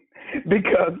it?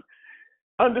 Because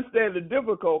understand the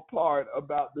difficult part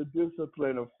about the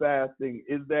discipline of fasting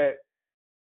is that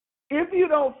if you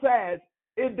don't fast,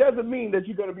 it doesn't mean that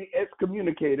you're going to be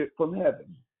excommunicated from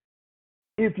heaven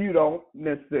if you don't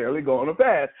necessarily go on a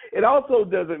fast. It also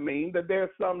doesn't mean that there's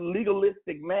some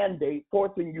legalistic mandate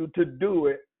forcing you to do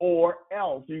it, or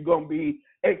else you're going to be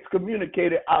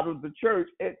excommunicated out of the church,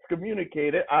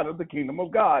 excommunicated out of the kingdom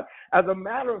of God. As a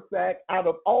matter of fact, out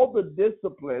of all the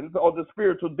disciplines or the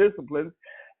spiritual disciplines,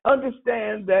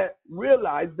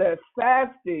 realize that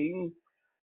fasting,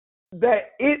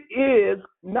 that it is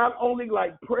not only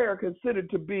like prayer considered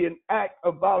to be an act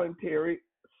of voluntary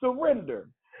surrender,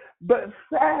 but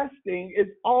fasting is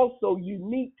also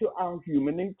unique to our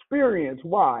human experience.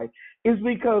 Why? It's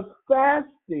because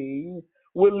fasting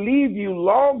will leave you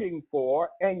longing for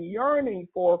and yearning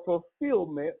for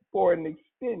fulfillment for an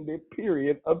extended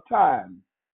period of time.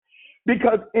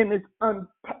 Because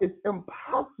it's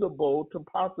impossible to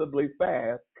possibly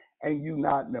fast and you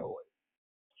not know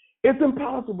it. It's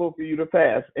impossible for you to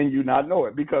fast and you not know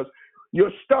it, because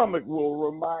your stomach will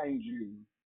remind you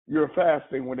you're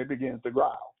fasting when it begins to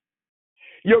growl.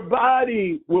 Your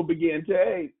body will begin to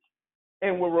ache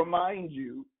and will remind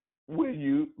you when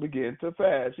you begin to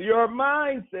fast. Your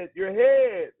mindset, your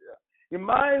head, your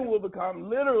mind will become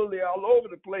literally all over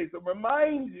the place and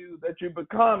remind you that you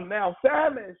become now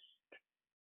famished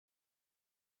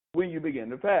when you begin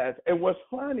to fast. And what's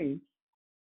funny,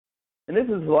 and this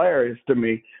is hilarious to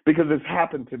me because it's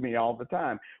happened to me all the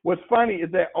time. What's funny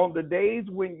is that on the days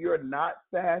when you're not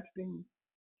fasting,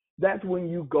 that's when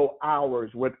you go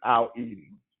hours without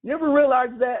eating. You ever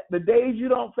realize that? The days you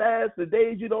don't fast, the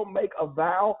days you don't make a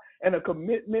vow and a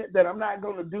commitment that I'm not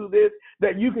going to do this,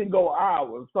 that you can go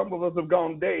hours. Some of us have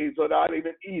gone days without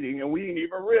even eating, and we didn't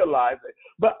even realize it.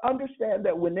 But understand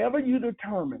that whenever you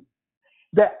determine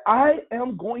that I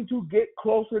am going to get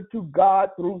closer to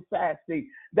God through fasting,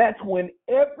 that's when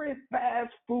every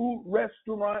fast food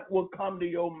restaurant will come to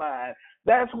your mind.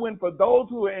 That's when, for those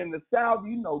who are in the South,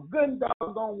 you know good and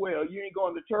doggone well, you ain't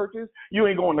going to churches, you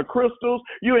ain't going to crystals,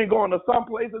 you ain't going to some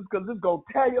places because it's going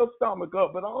to tear your stomach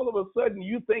up. But all of a sudden,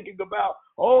 you thinking about,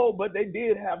 oh, but they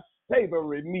did have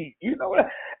savory meat. You know,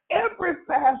 every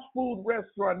fast food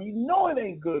restaurant, you know it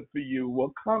ain't good for you,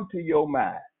 will come to your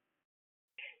mind.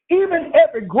 Even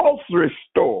every grocery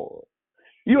store,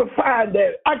 you'll find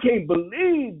that I can't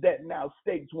believe that now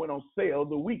steaks went on sale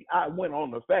the week I went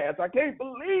on the fast. I can't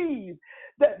believe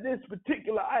that this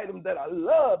particular item that I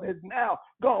love has now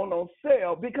gone on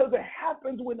sale, because it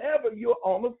happens whenever you're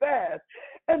on the fast.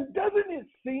 And doesn't it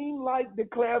seem like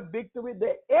declare victory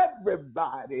that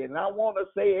everybody, and I want to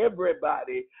say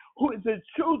everybody, who is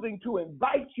choosing to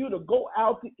invite you to go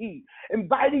out to eat,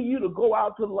 inviting you to go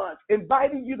out to lunch,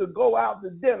 inviting you to go out to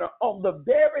dinner on the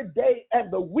very day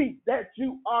and the week that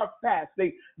you are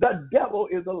fasting, the devil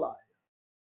is a liar.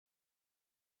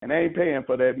 And they ain't paying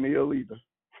for that meal either.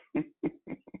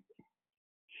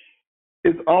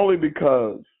 It's only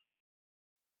because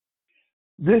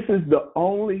this is the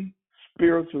only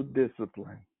spiritual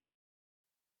discipline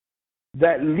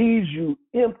that leaves you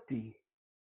empty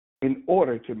in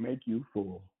order to make you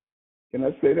full. Can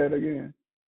I say that again?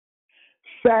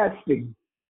 Fasting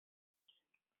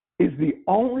is the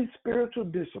only spiritual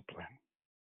discipline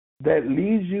that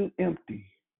leaves you empty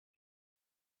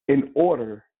in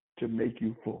order to make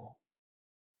you full.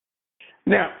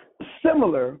 Now,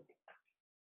 similar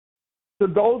to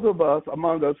those of us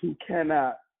among us who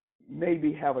cannot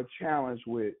maybe have a challenge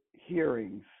with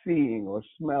hearing, seeing, or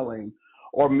smelling,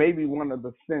 or maybe one of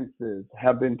the senses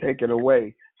have been taken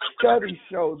away, studies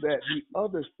show that the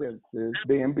other senses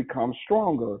then become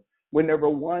stronger whenever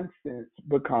one sense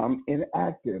becomes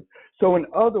inactive. So in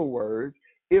other words,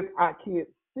 if I can't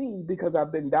see because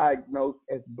I've been diagnosed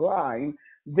as blind,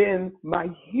 then my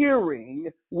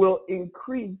hearing will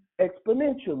increase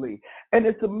exponentially. And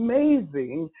it's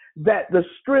amazing that the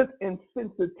strength and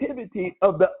sensitivity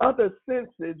of the other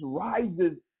senses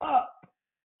rises up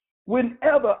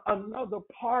whenever another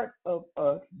part of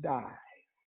us dies.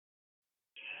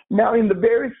 Now, in the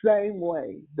very same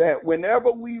way that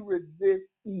whenever we resist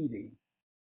eating,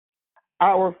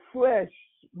 our flesh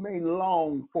may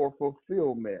long for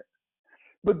fulfillment,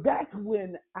 but that's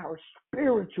when our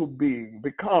spiritual being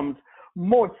becomes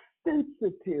more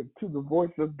sensitive to the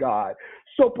voice of God.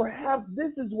 So perhaps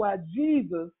this is why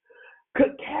Jesus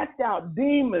could cast out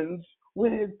demons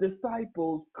when his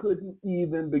disciples couldn't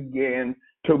even begin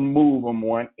to move them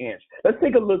 1 inch. Let's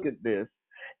take a look at this.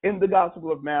 In the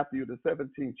Gospel of Matthew, the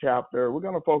 17th chapter, we're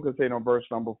going to focus in on verse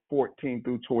number 14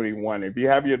 through 21. If you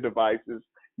have your devices,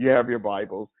 you have your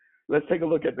Bibles. Let's take a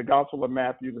look at the Gospel of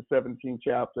Matthew, the 17th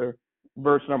chapter,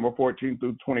 verse number 14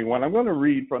 through 21. I'm going to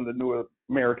read from the New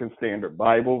American Standard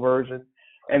Bible version,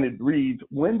 and it reads,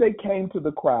 "When they came to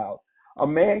the crowd, a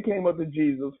man came up to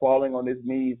Jesus, falling on his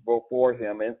knees before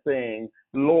him and saying,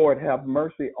 'Lord, have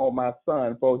mercy on my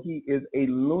son, for he is a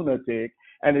lunatic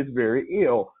and is very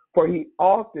ill. For he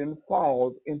often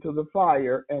falls into the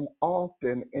fire and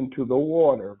often into the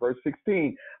water.'" Verse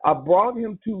 16, "I brought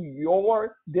him to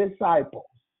your disciples,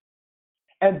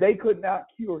 and they could not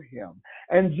cure him.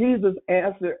 And Jesus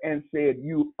answered and said,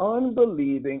 'You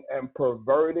unbelieving and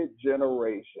perverted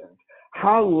generation,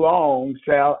 how long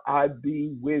shall I be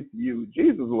with you?'"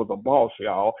 Jesus was a boss,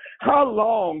 y'all. "How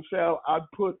long shall I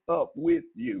put up with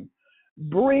you?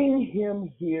 Bring him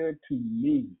here to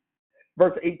me."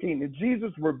 Verse 18, "And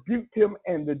Jesus rebuked him,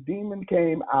 and the demon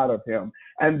came out of him,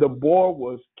 and the boy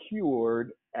was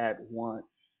cured at once."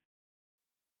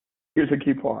 Here's the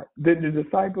key part. Then the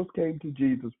disciples came to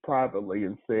Jesus privately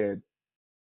and said,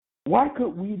 "Why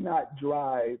could we not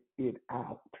drive it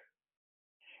out?"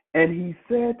 And he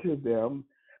said to them,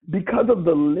 because of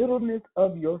the littleness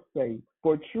of your faith.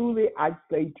 For truly I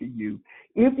say to you,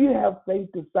 if you have faith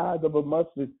the size of a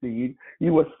mustard seed,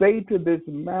 you will say to this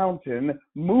mountain,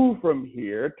 move from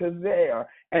here to there,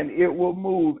 and it will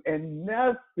move, and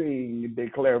nothing,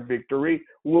 declare victory,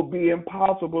 will be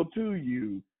impossible to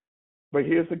you. But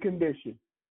here's the condition.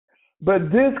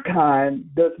 But this kind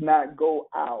does not go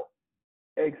out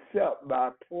except by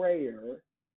prayer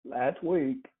last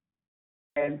week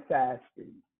and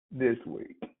fasting this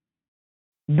week.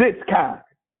 This kind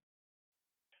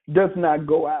does not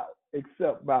go out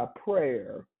except by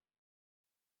prayer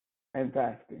and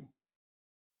fasting.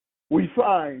 We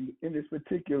find in this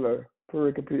particular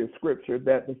pericope of scripture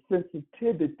that the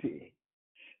sensitivity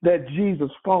that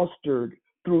Jesus fostered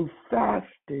through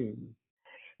fasting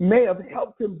may have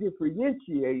helped him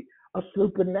differentiate a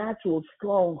supernatural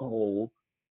stronghold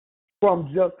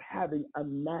from just having a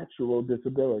natural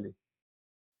disability.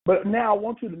 But now I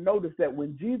want you to notice that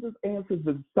when Jesus answers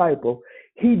the disciple,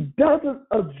 he doesn't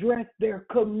address their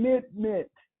commitment.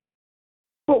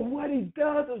 But what he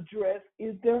does address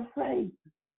is their faith.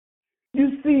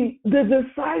 You see, the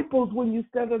disciples, when you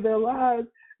study their lives,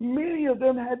 many of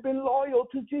them had been loyal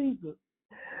to Jesus.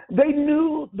 They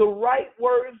knew the right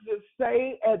words to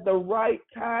say at the right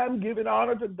time, giving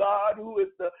honor to God, who is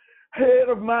the head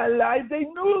of my life. They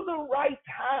knew the right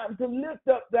time to lift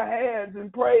up their hands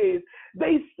and praise.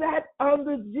 They sat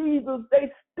under Jesus.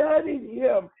 They studied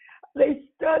him. They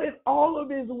studied all of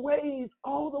his ways,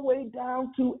 all the way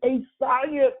down to a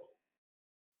science.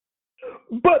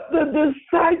 But the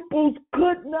disciples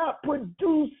could not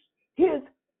produce his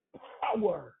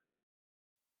power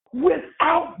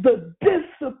without the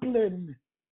discipline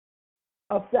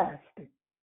of fasting.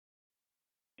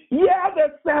 Yeah,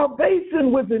 their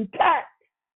salvation was intact,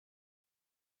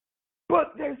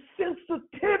 but their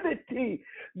sensitivity,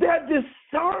 their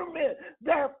discernment,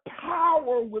 their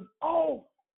power was off.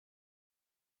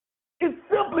 It's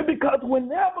simply because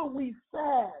whenever we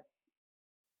fast,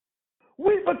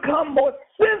 we become more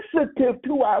sensitive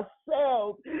to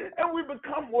ourselves, and we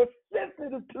become more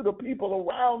sensitive to the people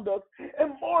around us,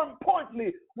 and more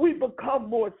importantly, we become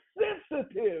more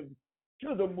sensitive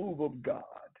to the move of God.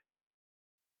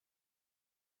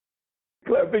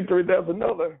 Declare victory. There's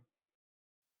another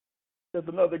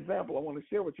example I want to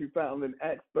share with you, found in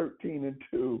Acts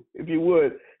 13:2. If you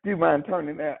would, do you mind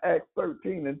turning there? Acts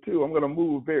 13:2. I'm going to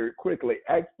move very quickly.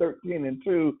 Acts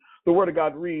 13:2. The Word of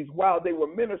God reads, while they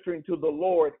were ministering to the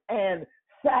Lord and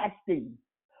fasting,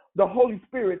 the Holy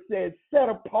Spirit said, set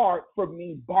apart for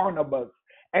me Barnabas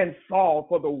and Saul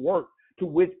for the work to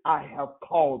which I have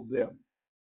called them.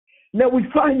 Now we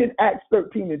find in Acts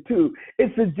 13:2,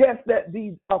 it suggests that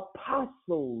these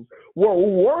apostles were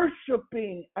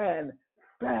worshiping and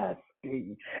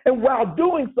fasting. And while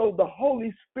doing so, the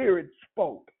Holy Spirit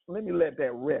spoke. Let me let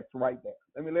that rest right there.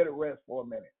 Let me let it rest for a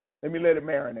minute. Let me let it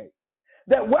marinate.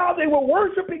 That while they were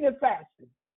worshiping and fasting,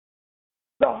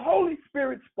 the Holy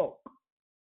Spirit spoke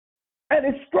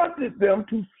and instructed them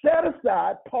to set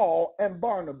aside Paul and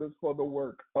Barnabas for the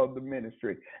work of the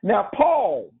ministry. Now,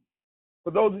 Paul,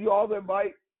 for those of you all that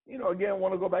might, again,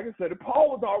 want to go back and say that Paul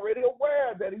was already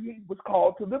aware that he was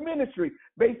called to the ministry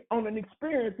based on an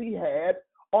experience he had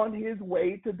on his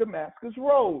way to Damascus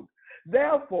Road.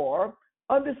 Therefore,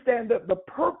 understand that the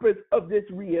purpose of this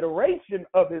reiteration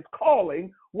of his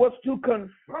calling was to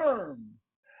confirm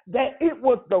that it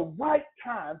was the right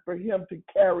time for him to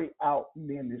carry out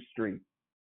ministry.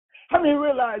 How many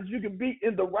realize you can be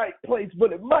in the right place,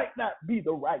 but it might not be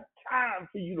the right time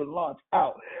for you to launch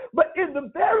out? But in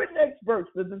the very next verse,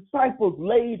 the disciples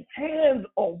laid hands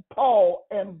on Paul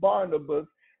and Barnabas,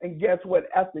 and guess what?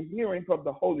 After hearing from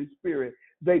the Holy Spirit,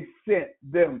 they sent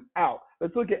them out.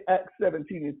 Let's look at Acts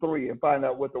 17:3 and find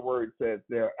out what the word says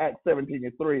there. Acts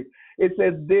 17:3. It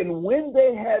says, then when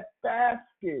they had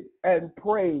fasted and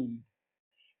prayed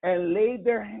and laid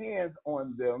their hands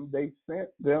on them, they sent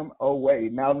them away.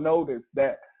 Now notice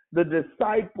that the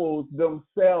disciples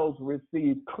themselves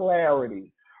received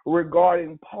clarity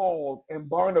regarding Paul's and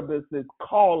Barnabas'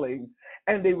 calling,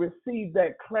 and they received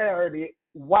that clarity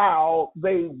while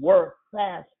they were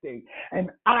fasting.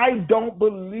 And I don't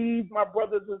believe, my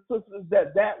brothers and sisters,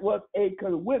 that was a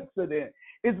coincidence.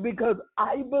 It's because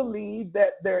I believe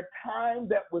that their time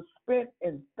that was spent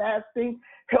in fasting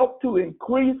helped to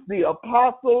increase the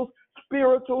apostles'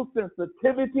 spiritual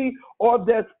sensitivity or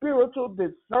their spiritual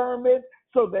discernment,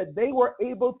 so that they were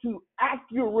able to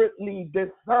accurately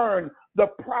discern the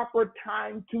proper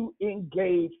time to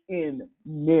engage in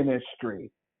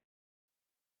ministry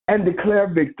and declare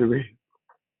victory.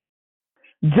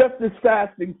 Just as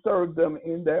fasting served them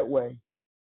in that way,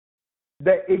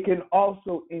 that it can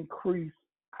also increase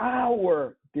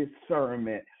our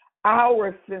discernment,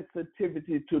 our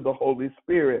sensitivity to the Holy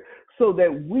Spirit, so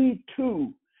that we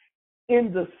too,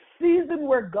 in the season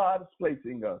where God is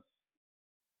placing us,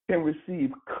 can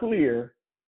receive clear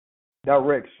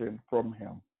direction from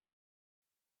Him.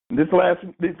 This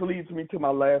leads me to my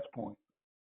last point,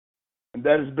 and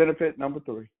that is benefit number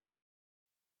 3,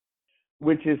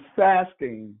 which is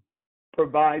fasting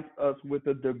provides us with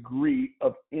a degree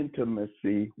of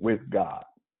intimacy with God.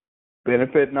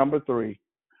 Benefit number 3,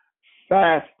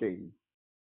 fasting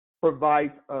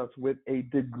provides us with a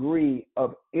degree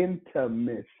of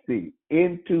intimacy,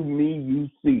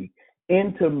 intimacy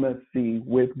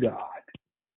with God.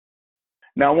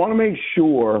 Now, I want to make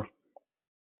sure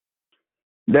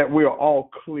that we're all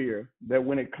clear that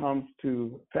when it comes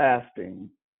to fasting,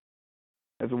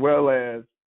 as well as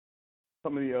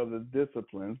some of the other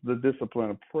disciplines, the discipline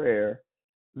of prayer,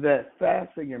 that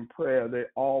fasting and prayer, they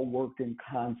all work in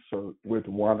concert with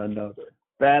one another.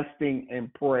 Fasting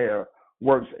and prayer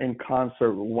works in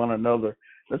concert with one another.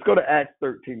 Let's go to Acts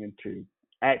 13:2.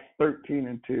 Acts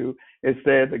 13:2, it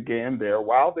says again there,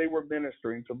 while they were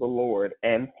ministering to the Lord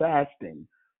and fasting,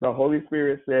 the Holy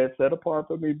Spirit said, set apart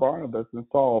for me Barnabas and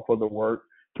Saul for the work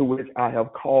to which I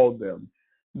have called them.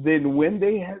 Then when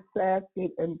they had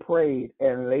fasted and prayed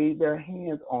and laid their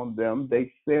hands on them,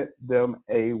 they sent them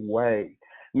away.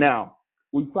 Now,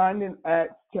 we find in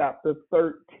Acts chapter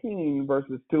 13,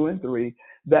 verses 2 and 3,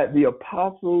 that the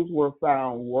apostles were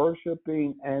found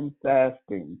worshiping and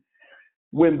fasting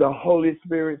when the Holy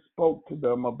Spirit spoke to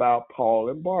them about Paul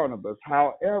and Barnabas.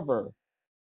 However,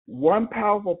 one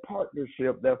powerful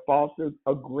partnership that fosters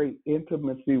a great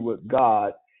intimacy with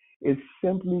God is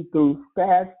simply through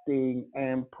fasting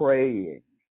and praying.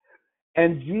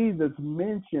 And Jesus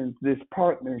mentions this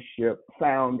partnership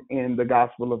found in the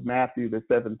Gospel of Matthew, the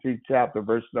 17th chapter,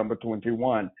 verse number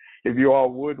 21. If you all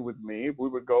would with me, we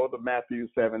would go to Matthew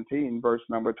 17, verse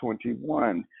number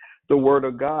 21. The word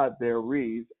of God there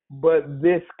reads, but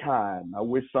this kind, I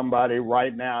wish somebody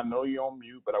right now, I know you're on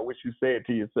mute, but I wish you say it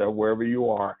to yourself wherever you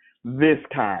are, this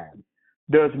kind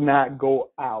does not go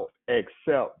out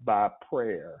except by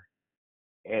prayer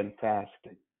and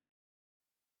fasting.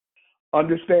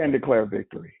 Understand, declare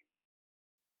victory,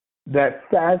 that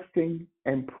fasting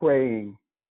and praying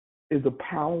is a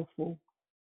powerful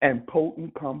and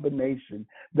potent combination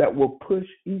that will push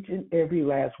each and every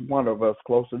last one of us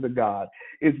closer to God.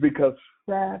 It's because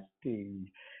fasting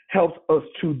helps us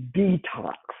to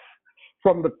detox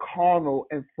from the carnal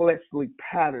and fleshly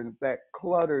patterns that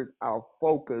clutters our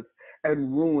focus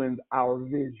and ruins our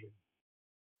vision.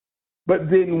 But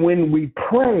then when we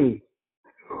pray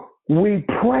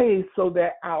so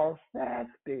that our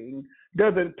fasting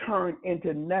doesn't turn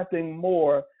into nothing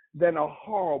more than a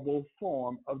horrible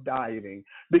form of dieting.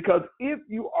 Because if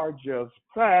you are just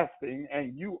fasting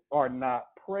and you are not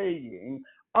praying,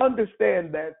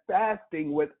 understand that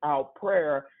fasting without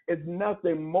prayer is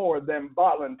nothing more than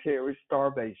voluntary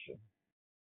starvation.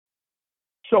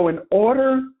 So in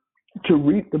order to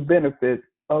reap the benefits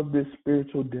of this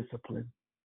spiritual discipline,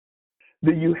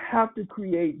 then you have to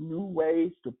create new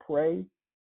ways to pray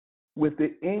with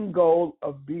the end goal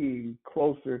of being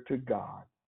closer to God.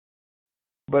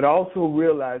 But also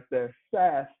realize that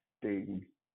fasting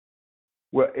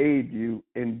will aid you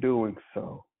in doing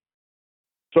so.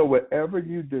 So whatever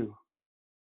you do,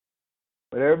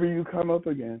 whatever you come up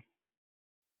against,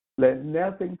 let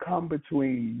nothing come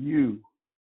between you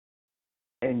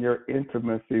and your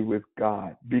intimacy with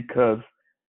God, because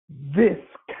this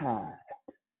kind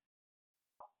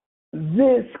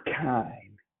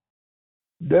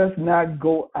does not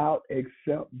go out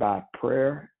except by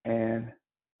prayer and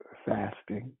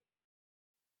fasting.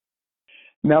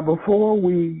 Now, before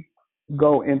we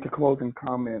go into closing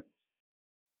comments,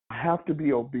 I have to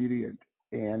be obedient,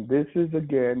 and this is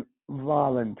again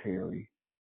voluntary.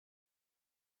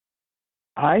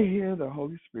 I hear the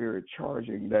Holy Spirit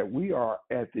charging that we are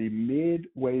at the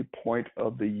midway point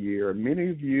of the year. Many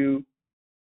of you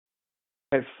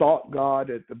have sought God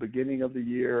at the beginning of the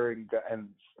year and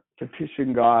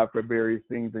petitioned God for various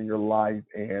things in your life,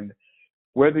 and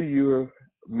whether you have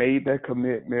made that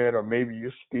commitment or maybe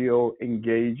you're still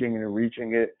engaging and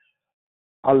reaching it,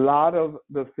 a lot of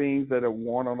the things that have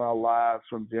worn on our lives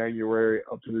from January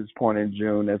up to this point in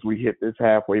June, as we hit this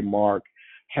halfway mark,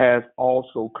 has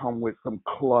also come with some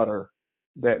clutter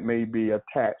that may be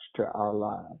attached to our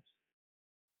lives.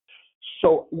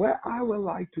 So what I would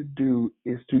like to do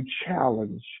is to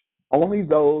challenge only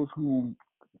those who,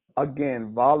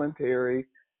 again, voluntary.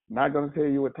 I'm not going to tell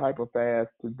you what type of fast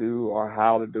to do or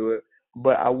how to do it,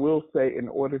 but I will say in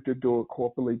order to do it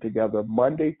corporately together,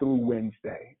 Monday through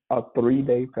Wednesday, a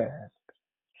 3-day fast.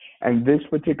 And this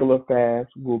particular fast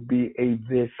will be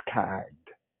this kind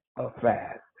of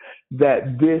fast.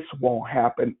 That this won't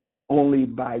happen only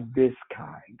by this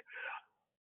kind.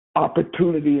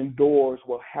 Opportunity and doors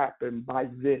will happen by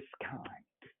this kind.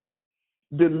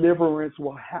 Deliverance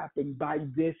will happen by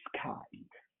this kind.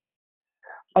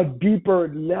 A deeper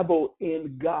level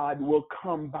in God will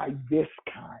come by this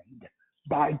kind,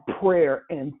 by prayer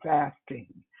and fasting.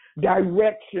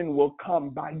 Direction will come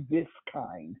by this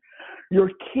kind.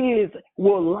 Your kids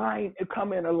will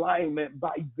come in alignment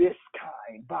by this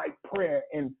kind, by prayer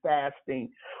and fasting.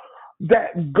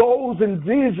 That goals and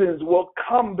visions will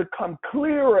become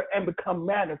clearer and become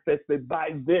manifested by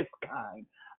this kind.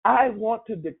 I want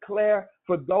to declare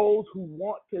for those who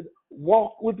want to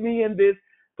walk with me in this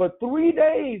for 3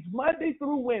 days, Monday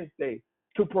through Wednesday,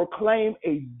 to proclaim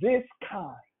this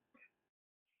kind.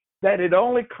 That it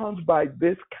only comes by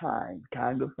this kind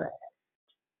of fast.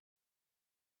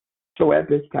 So at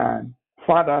this time,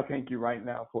 Father, I thank you right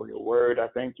now for your word. I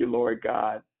thank you, Lord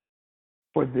God,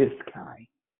 for this kind.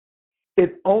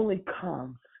 It only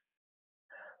comes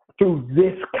through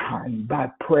this kind by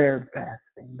prayer and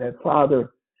fasting. That,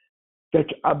 Father, that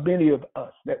many of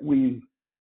us, that we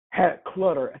had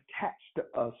clutter attached to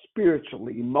us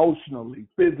spiritually, emotionally,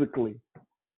 physically,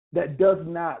 that does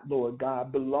not, Lord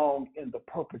God, belong in the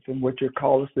purpose in what you're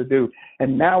called us to do.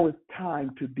 And now it's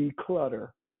time to declutter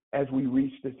as we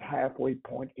reach this halfway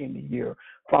point in the year.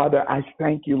 Father, I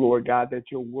thank you, Lord God,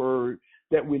 that your word,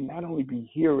 that we not only be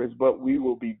hearers, but we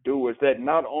will be doers, that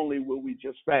not only will we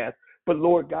just fast, but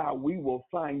Lord God, we will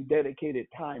find dedicated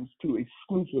times to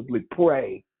exclusively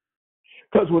pray.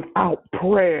 Because without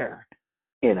prayer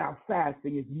in our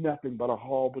fasting is nothing but a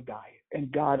horrible diet.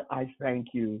 And God, I thank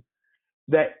you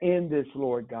that in this,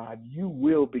 Lord God, you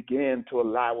will begin to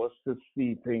allow us to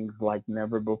see things like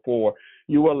never before.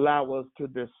 You will allow us to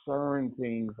discern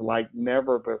things like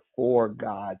never before,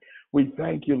 God. We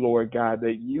thank you, Lord God,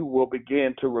 that you will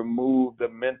begin to remove the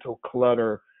mental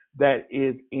clutter that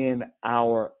is in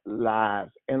our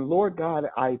lives. And Lord God,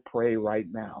 I pray right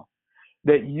now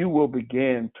that you will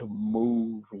begin to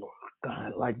move, Lord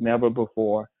God, like never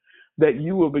before. That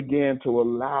you will begin to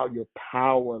allow your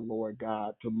power, Lord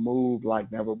God, to move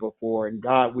like never before. And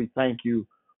God, we thank you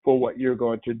for what you're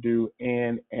going to do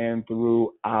in and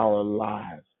through our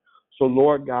lives. So,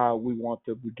 Lord God, we want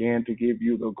to begin to give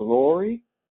you the glory.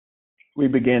 We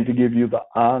begin to give you the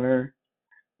honor.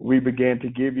 We begin to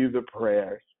give you the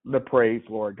praise,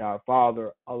 Lord God.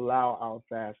 Father, allow our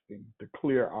fasting to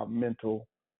clear our mental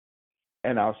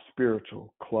and our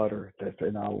spiritual clutter that's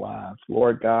in our lives.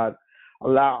 Lord God,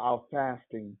 allow our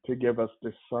fasting to give us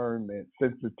discernment,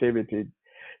 sensitivity,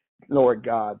 Lord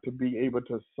God, to be able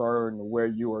to discern where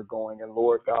you are going. And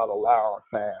Lord God, allow our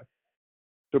fast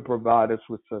to provide us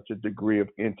with such a degree of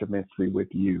intimacy with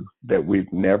you that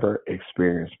we've never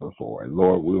experienced before. And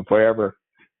Lord, we'll forever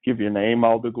give your name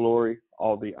all the glory,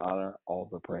 all the honor, all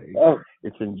the praise.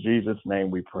 It's in Jesus' name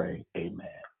we pray. Amen.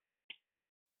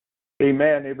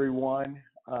 Amen, everyone.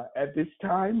 At this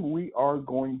time, we are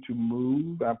going to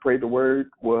move. I pray the word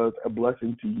was a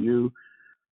blessing to you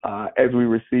as we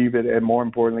receive it, and more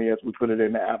importantly, as we put it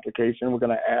in the application. We're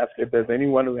going to ask if there's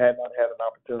anyone who had not had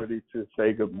an opportunity to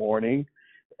say good morning.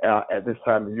 At this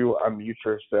time, you unmute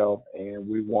yourself, and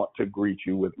we want to greet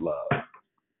you with love.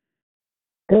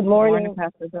 Good morning,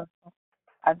 Pastor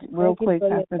Darryl. Real quick,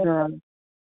 Pastor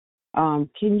Darryl.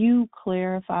 Can you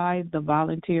clarify the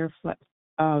volunteer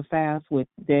fast with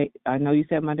day? I know you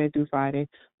said Monday through Friday,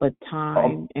 but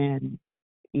time and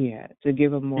to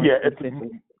give them more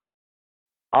specific.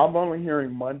 I'm only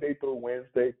hearing Monday through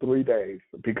Wednesday, 3 days,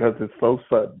 because it's so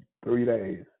sudden, 3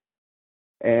 days.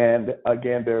 And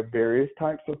again, there are various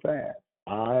types of fast.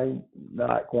 I'm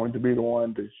not going to be the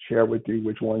one to share with you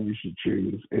which one you should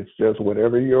choose. It's just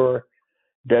whatever your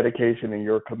dedication and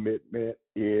your commitment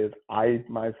is. I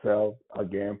myself,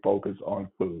 again, focus on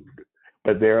food.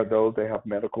 But there are those that have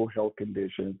medical health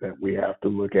conditions that we have to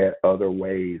look at other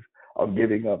ways of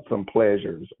giving up some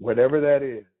pleasures. Whatever that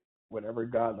is, whatever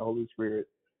God and the Holy Spirit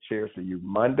shares to you,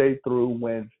 Monday through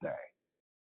Wednesday,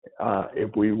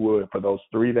 if we would, for those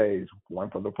 3 days,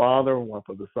 one for the Father, one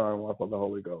for the Son, one for the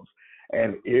Holy Ghost.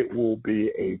 And it will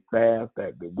be a fast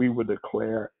that we would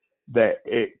declare that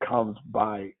it comes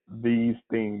by these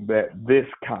things, that this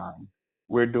kind,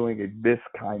 we're doing this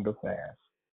kind of fast,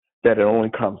 that it only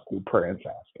comes through prayer and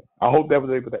fasting. I hope that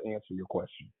was able to answer your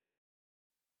question.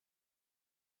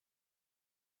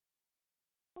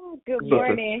 Good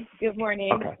morning. Good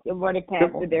morning. Okay. Good morning,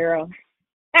 Pastor Darryl.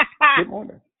 Good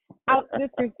morning. This is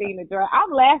Christina Darryl.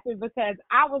 I'm laughing because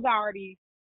I was already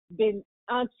been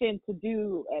unction to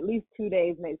do at least 2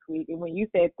 days next week. And when you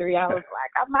said 3, I was like,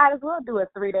 I might as well do a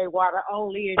 3-day water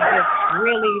only and just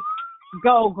really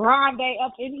go grande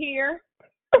up in here,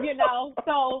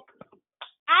 So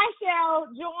I shall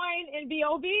join and be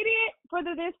obedient for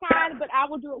this time, but I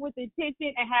will do it with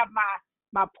intention and have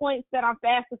my points that I'm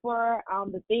fasting for,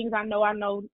 the things I know I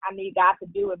need God to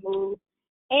do and move,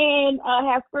 and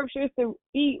have scriptures to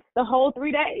eat the whole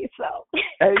 3 days. So,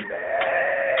 amen.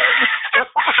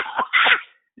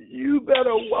 You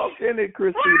better walk in it,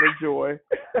 Christina Joy.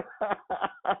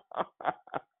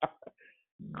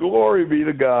 Glory be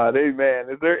to God. Amen.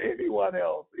 Is there anyone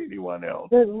else?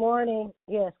 Good morning.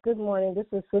 Yes, good morning. This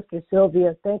is Sister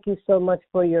Sylvia. Thank you so much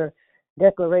for your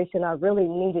declaration. I really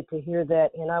needed to hear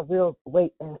that, and I will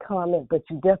wait and comment, but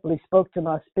you definitely spoke to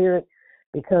my spirit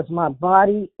because my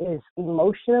body is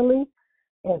emotionally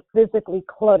and physically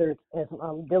cluttered as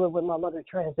I'm dealing with my mother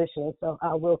transitioning. So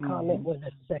I will comment when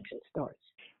that section starts.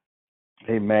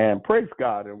 Amen. Praise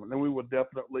God. And we will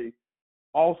definitely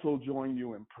also join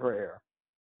you in prayer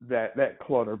that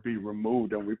clutter be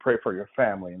removed, and we pray for your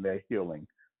family and their healing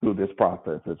through this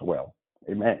process as well.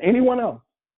 Amen. Anyone else?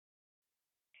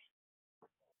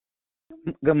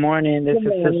 Good morning. This is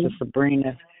Sister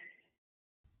Sabrina.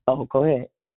 Oh, go ahead.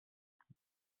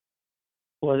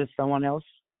 Was it someone else?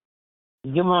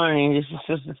 Good morning. This is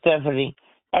Sister Stephanie.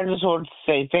 I just wanted to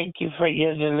say thank you for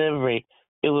your delivery.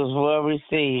 It was well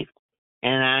received,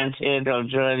 and I intend on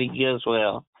joining you as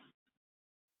well.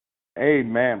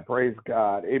 Amen. Praise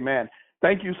God. Amen.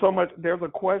 Thank you so much. There's a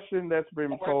question that's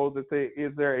been posed that says,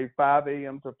 is there a 5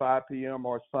 a.m. to 5 p.m.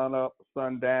 or sun up,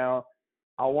 sundown?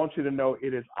 I want you to know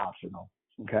it is optional,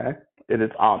 okay? It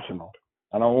is optional.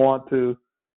 I don't want to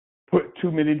put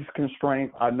too many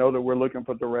constraints. I know that we're looking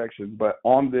for direction, but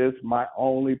on this, my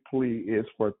only plea is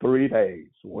for 3 days.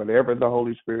 Whatever the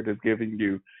Holy Spirit is giving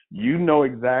you, you know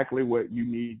exactly what you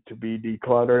need to be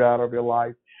decluttered out of your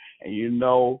life, and you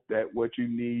know that what you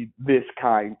need this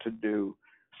kind to do.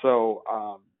 So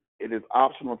it is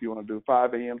optional if you want to do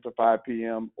 5 a.m. to 5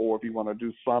 p.m. or if you want to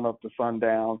do sun up to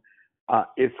sundown.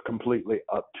 It's completely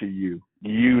up to you.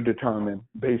 You determine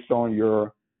based on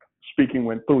your speaking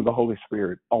through the Holy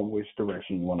Spirit on which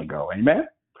direction you want to go. Amen.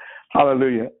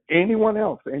 Hallelujah. Anyone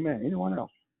else? Amen. Anyone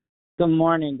else? Good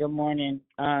morning.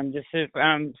 This is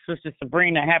Sister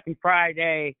Sabrina. Happy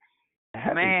Friday.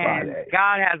 Happy Friday.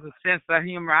 God has a sense of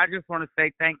humor. I just want to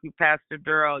say thank you, Pastor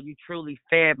Darryl. You truly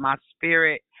fed my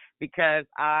spirit because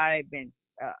I'm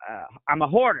a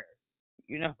hoarder.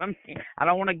 You know what I mean? I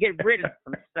don't want to get rid of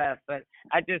some stuff, but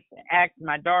I just asked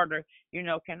my daughter,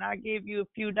 can I give you a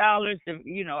few dollars?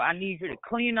 I need you to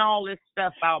clean all this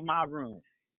stuff out my room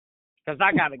because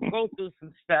I got to go through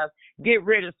some stuff, get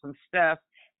rid of some stuff.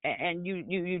 And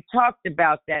you talked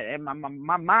about that, and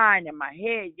my mind and my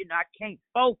head, I can't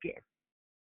focus.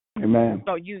 Amen.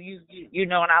 So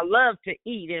and I love to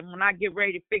eat, and when I get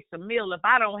ready to fix a meal, if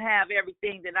I don't have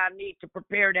everything that I need to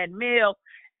prepare that meal,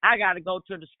 I got to go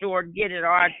to the store and get it,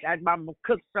 or I'm going to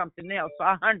cook something else. So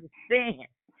I understand,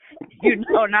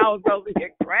 and I was over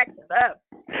here cracking up.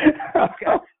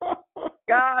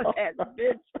 God has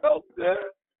been so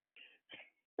good.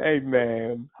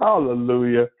 Amen.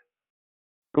 Hallelujah.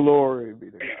 Glory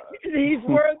be to God. He's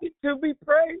worthy to be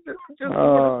praised. Just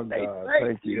God.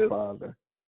 Thank you, Father.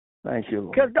 Thank you,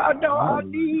 Lord. Because I know I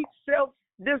need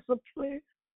self-discipline.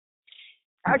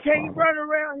 I can't run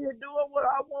around here doing what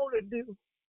I want to do.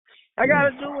 I got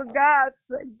to do what God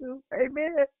says do.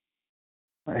 Amen.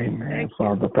 Amen,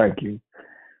 Father. Thank you.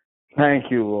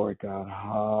 Thank you, Lord God.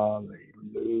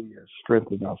 Hallelujah.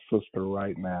 Strengthen our sister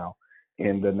right now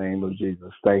in the name of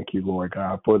Jesus. Thank you, Lord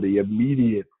God, for the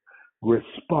immediate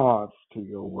response to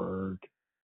your word.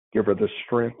 Give her the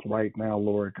strength right now,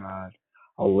 Lord God.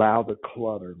 Allow the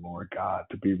clutter, Lord God,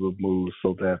 to be removed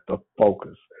so that the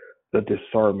focus, the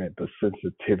discernment, the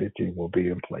sensitivity will be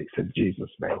in place. In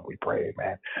Jesus' name we pray,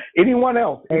 amen. Anyone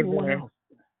else?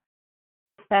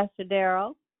 Pastor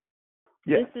Darryl?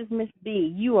 Yes. This is Miss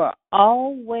B. You are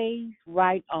always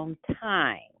right on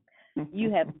time.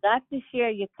 You have got to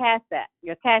share your cash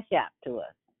app to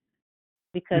us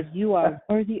because you are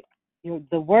worthy.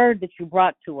 The word that you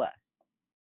brought to us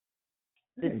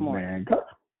this morning.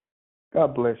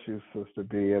 God bless you, Sister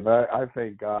B. And I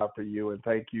thank God for you and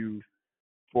thank you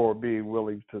for being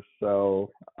willing to sow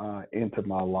into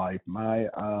my life. My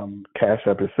cash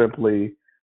app is simply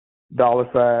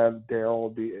 $Darryl,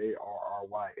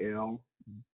 DARRYL,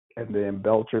 and then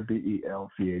Belcher,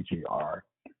 BELCHER.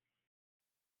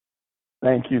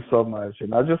 Thank you so much.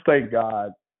 And I just thank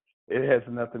God. It has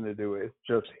nothing to do with it. It's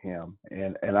just him.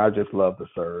 And I just love to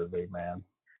serve. Amen.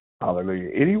 Hallelujah.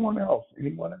 Anyone else?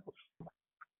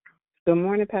 Good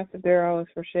morning, Pastor Darryl. It's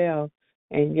Rochelle.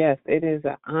 And yes, it is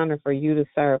an honor for you to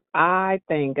serve. I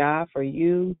thank God for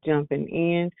you jumping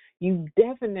in. You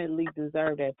definitely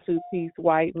deserve that 2-piece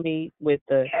white meat with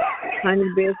the honey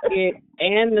biscuit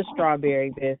and the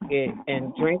strawberry biscuit.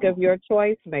 And drink of your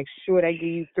choice. Make sure they give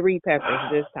you 3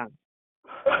 peppers this time.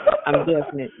 I'm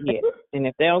definite, yes. And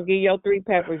if they don't give you 3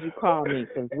 peppers, you call me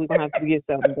because we're going to have to get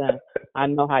something done. I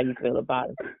know how you feel about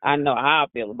it. I know how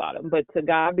I feel about it. But to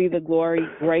God be the glory.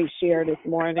 Great share this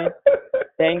morning.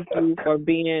 Thank you for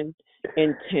being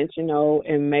intentional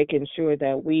and making sure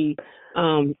that we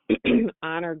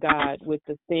honor God with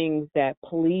the things that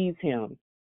please Him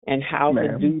and how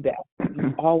to do that.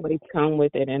 You always come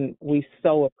with it, and we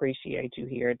so appreciate you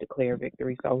here at Declare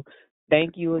Victory. So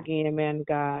thank you again, man of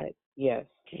God. Yes,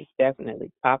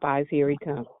 definitely. Popeye's here he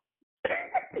comes.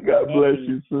 God bless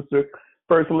you, sister.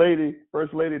 First Lady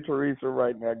Teresa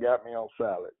right now got me on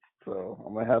salad, so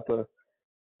I'm gonna have to.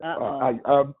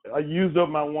 I used up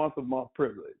my once a month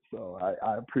privilege, so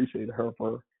I appreciate her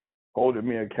for holding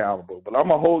me accountable. But I'm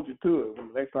gonna hold you to it.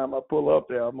 The next time I pull up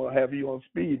there, I'm gonna have you on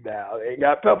speed dial. Ain't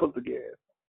got peppers again.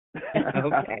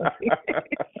 Okay.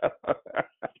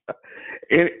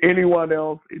 Anyone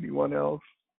else? Anyone else?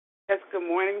 Yes, good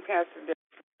morning, Pastor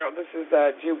Darryl. This is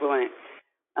Jubilant.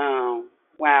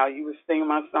 Wow, you were singing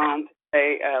my song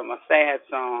today, a sad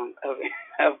song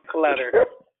of clutter.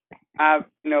 I've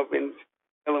been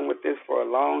dealing with this for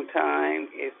a long time.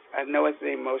 I know it's an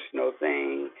emotional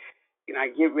thing. I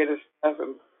get rid of stuff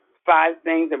and 5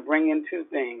 things and bring in 2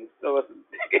 things. So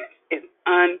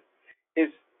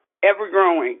it's ever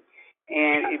growing,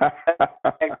 and it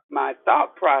affects my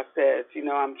thought process.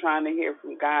 I'm trying to hear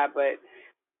from God, but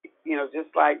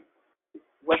just like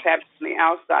what's happening on the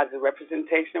outside is a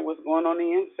representation of what's going on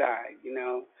the inside.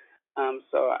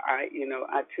 So I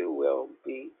too will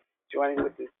be joining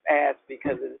with this fast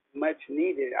because it's much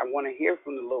needed. I want to hear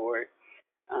from the Lord.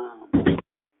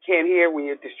 Can't hear when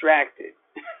you're distracted.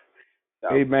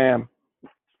 So, Amen.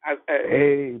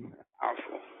 Amen.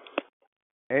 Awful.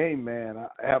 Amen. I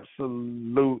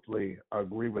absolutely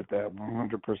agree with that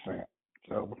 100%.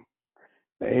 So,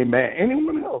 amen.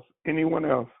 Anyone else? Anyone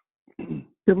else?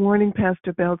 Good morning,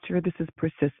 Pastor Belcher. This is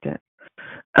Persistent.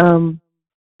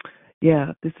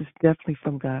 Yeah, this is definitely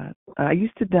from God. I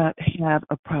used to not have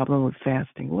a problem with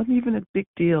fasting. It wasn't even a big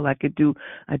deal. I could do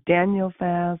a Daniel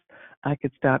fast. I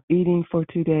could stop eating for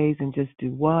 2 days and just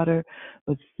do water.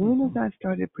 But as soon as I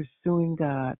started pursuing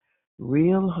God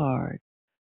real hard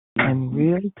and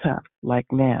real tough,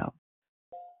 like now,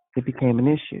 it became an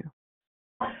issue.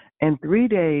 And 3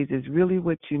 days is really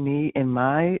what you need in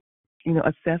my,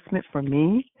 assessment for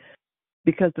me.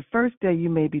 Because the first day you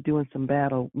may be doing some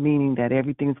battle, meaning that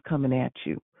everything's coming at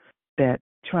you, that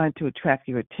trying to attract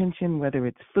your attention, whether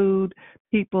it's food,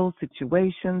 people,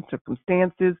 situations,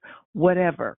 circumstances,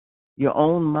 whatever, your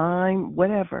own mind,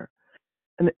 whatever.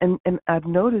 And I've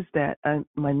noticed that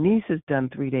my niece has done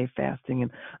 3-day fasting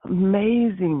and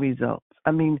amazing results.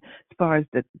 I mean, as far as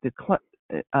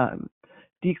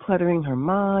decluttering her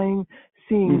mind,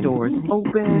 seeing doors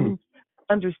open,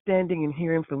 understanding and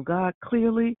hearing from God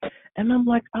clearly. And I'm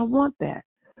like, I want that.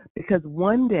 Because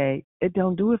one day it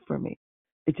don't do it for me.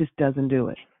 It just doesn't do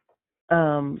it.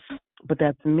 But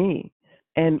that's me.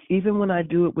 And even when I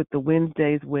do it with the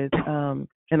Wednesdays and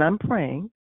I'm praying,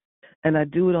 and I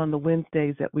do it on the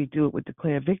Wednesdays that we do it with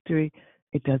Declare Victory,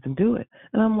 it doesn't do it.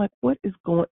 And I'm like, what is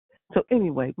going? So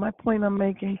anyway, my point I'm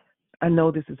making, I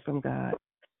know this is from God.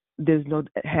 There's no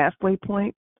halfway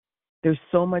point. There's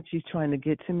so much He's trying to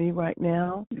get to me right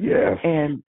now. Yes.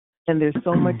 And there's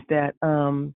so much that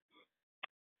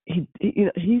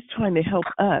He's trying to help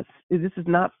us. This is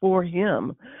not for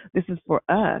Him. This is for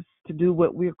us to do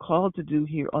what we're called to do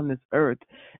here on this earth.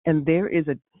 And there is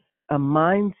a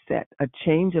mindset, a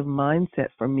change of mindset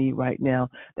for me right now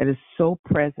that is so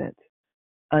present.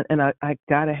 And I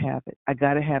got to have it. I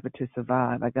got to have it to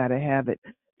survive. I got to have it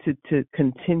to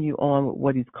continue on with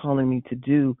what He's calling me to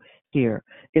do here.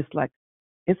 It's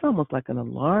almost like an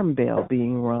alarm bell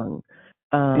being rung.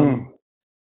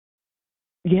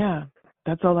 Yeah,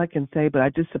 that's all I can say, but I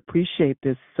just appreciate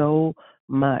this so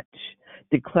much.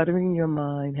 Decluttering your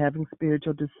mind, having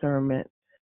spiritual discernment.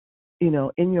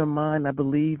 In your mind, I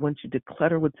believe once you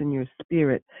declutter what's in your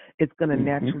spirit, it's going to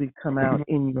naturally come out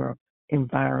in your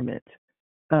environment.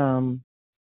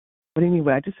 But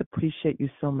anyway, I just appreciate you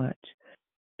so much.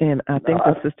 And I thank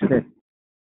my sister that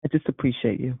I just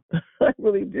appreciate you. I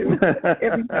really do.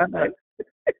 Every time.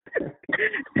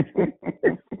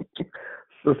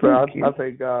 Sister, I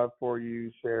thank God for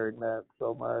you sharing that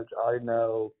so much. I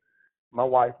know, my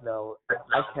wife knows,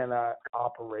 I cannot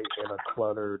operate in a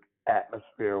cluttered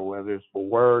atmosphere, whether it's for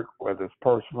work, whether it's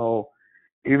personal,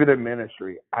 even in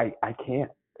ministry. I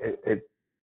can't.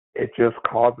 It just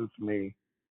causes me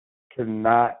to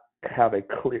not have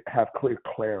clear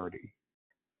clarity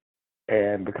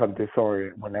and become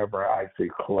disoriented whenever I see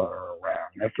clutter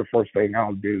around. That's the first thing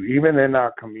I'll do. Even in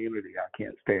our community, I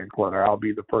can't stand clutter. I'll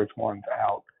be the first ones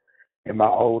out in my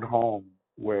old home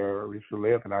where we used to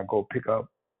live, and I go pick up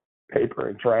paper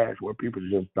and trash where people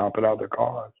just dump it out their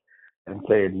cars and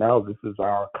say, no, this is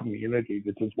our community.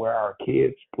 This is where our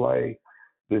kids play.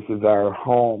 This is our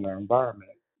home, our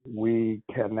environment. We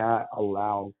cannot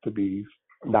allow to be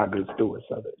not good stewards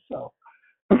of it. So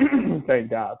thank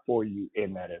God for you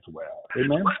in that as well.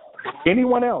 Amen.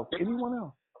 Anyone else?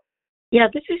 Yeah,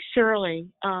 this is Shirley.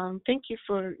 Thank you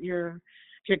for your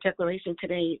declaration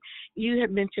today. You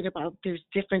had mentioned about there's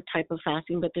different type of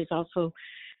fasting, but there's also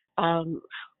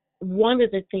one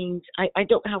of the things I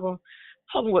don't have a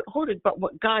problem with hoarded, but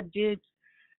what God did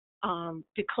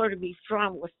declare to me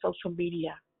from was social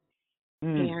media,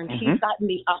 and He's gotten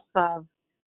me off of.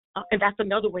 And that's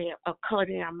another way of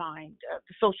cluttering our mind,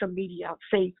 the social media,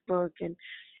 Facebook, and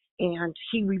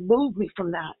He removed me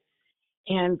from that.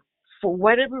 And for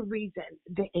whatever reason,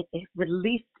 it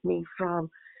released me from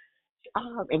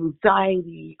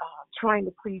anxiety, trying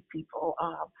to please people,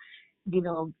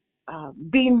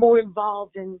 being more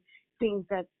involved in things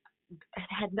that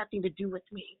had nothing to do with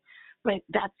me. But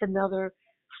that's another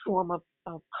form of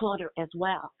clutter as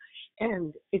well.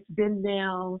 And it's been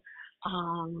now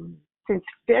since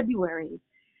February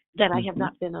that I have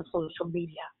not been on social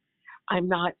media. I'm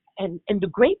not, and the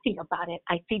great thing about it,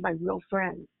 I see my real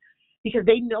friends because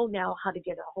they know now how to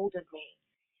get a hold of me.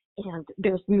 And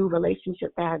there's new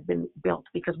relationship that has been built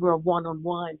because we're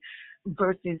one-on-one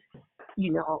versus,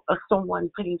 someone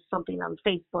putting something on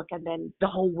Facebook and then the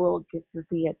whole world gets to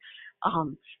see it.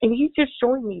 And He's just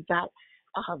showing me that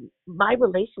my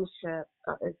relationship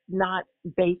is not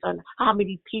based on how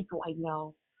many people I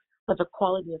know, but the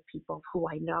quality of people who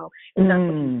I know. And that's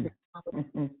what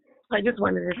He's So I just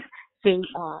wanted to say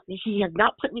He has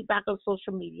not put me back on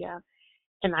social media,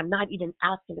 and I'm not even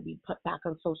asking to be put back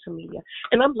on social media.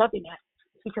 And I'm loving it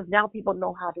because now people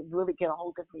know how to really get a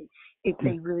hold of me if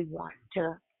they really want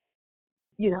to,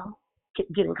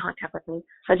 get in contact with me.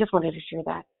 So I just wanted to share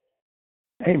that.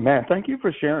 Amen. Thank you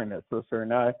for sharing that, sister.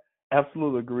 And I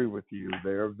absolutely agree with you.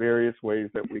 There are various ways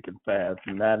that we can fast,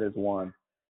 and that is one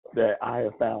that I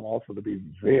have found also to be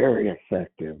very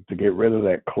effective to get rid of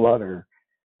that clutter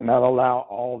and not allow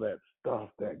all that stuff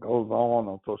that goes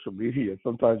on social media.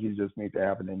 Sometimes you just need to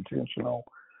have an intentional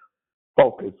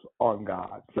focus on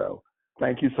God. So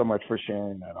thank you so much for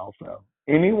sharing that also.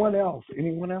 Anyone else?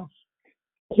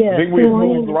 Yes. I think we've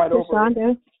moved right over.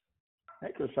 Cassandra.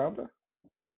 Hey, Cassandra.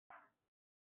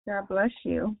 God bless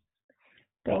you.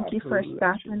 Thank you for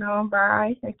stopping on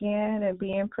by again and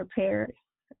being prepared.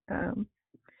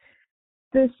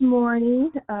 This morning,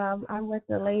 I'm with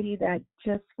the lady that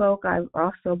just spoke. I've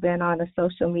also been on a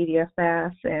social media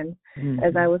fast, and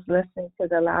as I was listening to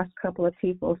the last couple of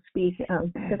people speak,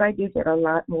 because I do get a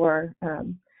lot more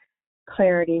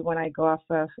clarity when I go off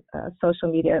of social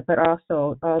media, but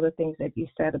also all the things that you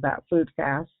said about food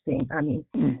fasting. I mean,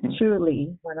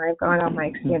 truly, when I've gone on my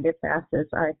extended fasts,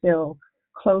 I feel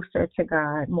closer to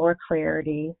God, more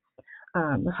clarity,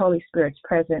 the Holy Spirit's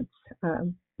presence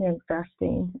in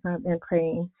fasting and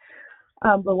praying.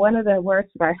 But one of the words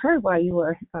that I heard while you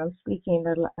were speaking,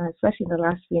 especially in the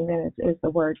last few minutes, is the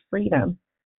word freedom.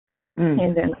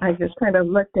 And then I just kind of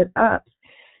looked it up,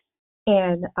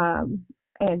 and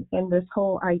this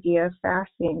whole idea of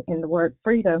fasting and the word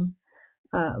freedom,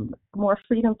 more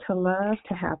freedom to love,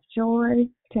 to have joy,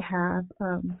 to have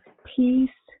peace,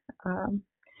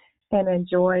 and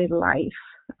enjoy life.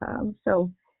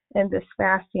 So in this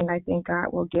fasting, I think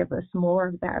God will give us more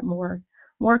of that, more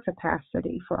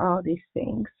capacity for all these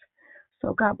things.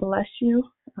 So God bless you.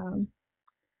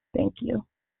 Thank you.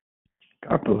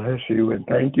 God bless you, and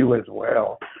thank you as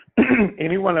well.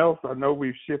 Anyone else? I know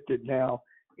we've shifted now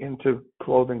into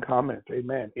closing comments.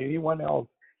 Amen. Anyone else?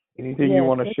 Anything you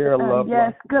want to share, loved one?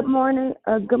 Yes. Good morning.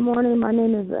 Good morning. My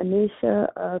name is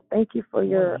Anisha. Thank you for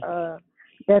your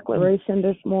declaration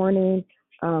this morning.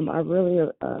 I really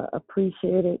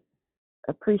appreciated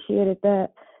that.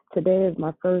 Today is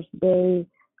my first day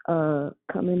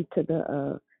coming to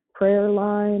the prayer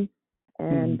line,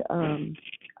 and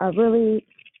I really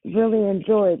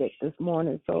enjoyed it this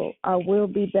morning. So I will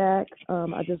be back.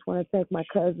 I just want to thank my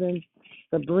cousin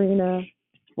Sabrina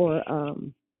for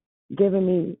giving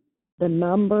me the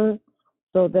number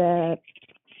so that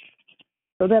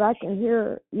I can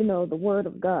hear, the word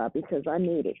of God, because I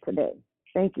need it today.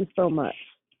 Thank you so much.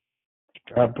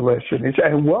 God bless you, Nisha.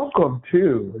 And welcome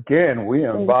to, again, we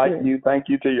invite you. Thank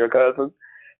you to your cousins.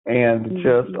 And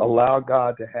just allow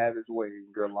God to have his way in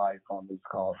your life on this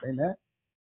call. Amen.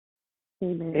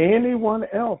 Amen. Anyone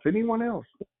else?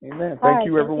 Amen. Thank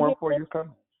you, everyone, for your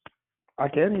comments. I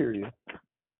can hear you.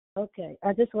 Okay.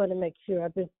 I just want to make sure.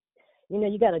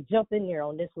 You got to jump in there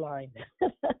on this line.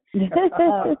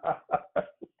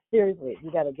 Seriously,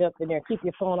 you got to jump in there. Keep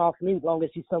your phone off mute as long as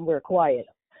you're somewhere quiet.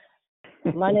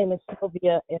 My name is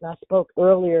Sylvia, and I spoke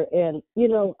earlier. And,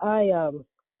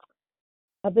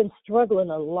 I've been struggling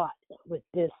a lot with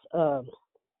this. It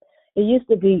used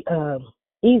to be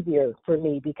easier for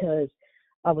me because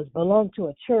I belonged to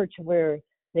a church where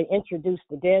they introduced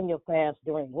the Daniel fast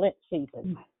during Lent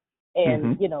season.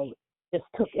 And, just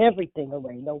took everything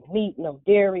away. No meat, no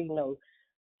dairy, no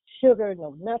sugar,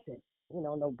 no nothing.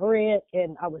 No bread.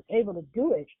 And I was able to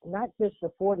do it, not just for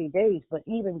 40 days, but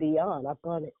even beyond. I've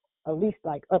done it at least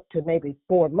like up to maybe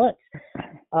 4 months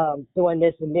doing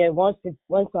this. And then once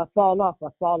I fall off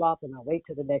and I wait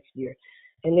till the next year.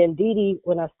 And then Dee Dee,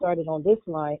 when I started on this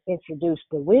line, introduced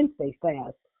the Wednesday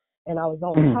fast. And I was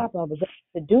on top. I was able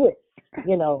to do it.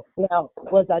 Now,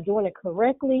 was I doing it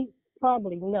correctly?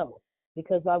 Probably no,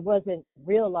 because I wasn't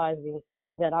realizing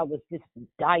that I was just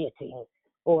dieting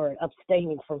or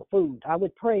abstaining from food. I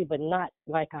would pray, but not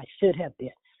like I should have been.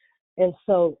 And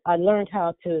so I learned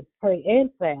how to pray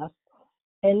and fast.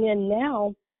 And then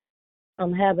now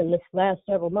I'm having this last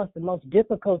several months the most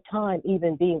difficult time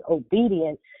even being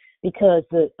obedient because,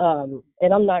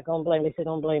 and I'm not going to blame, they say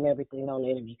don't blame everything on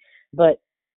the enemy, but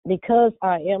because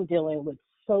I am dealing with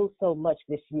so much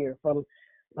this year, from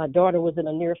my daughter was in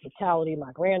a near fatality,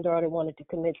 my granddaughter wanted to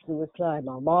commit suicide,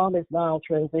 my mom is now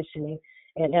transitioning,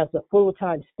 and as a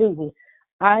full-time student,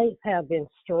 I have been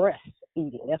stress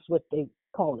eating. That's what they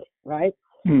call it, right?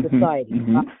 Society.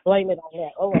 I blame it on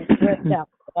that. Oh, I'm stressed out.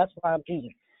 That's why I'm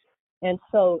eating. And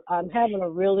so I'm having a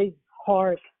really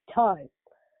hard time.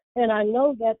 And I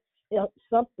know that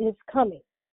something is coming.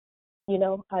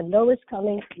 I know it's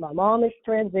coming. My mom is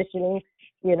transitioning.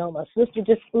 My sister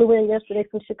just flew in yesterday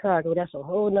from Chicago. That's a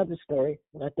whole other story.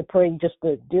 I have to pray just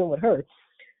to deal with her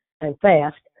and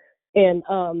fast. And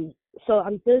so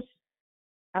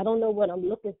I don't know what I'm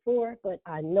looking for, but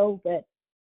I know that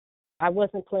I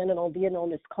wasn't planning on being on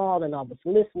this call, and I was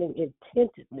listening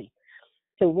attentively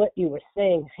to what you were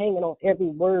saying, hanging on every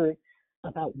word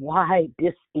about why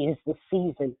this is the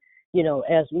season.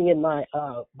 As me and my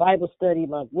Bible study,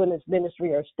 my women's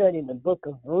ministry are studying the book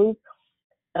of Ruth,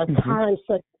 a time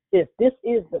such as this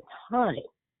is the time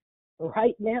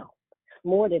right now,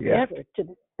 more than ever, to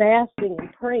be fasting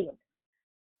and praying.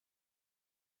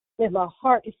 And my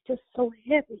heart is just so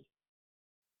heavy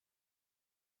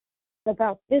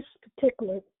about this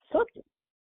particular subject.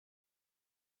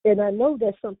 And I know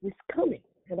that something's coming,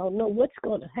 and I don't know what's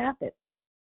going to happen.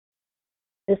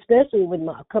 Especially when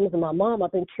it comes to my mom,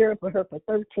 I've been caring for her for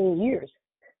 13 years.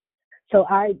 So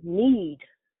I need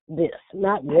this,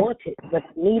 not want it, but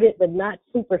need it, but not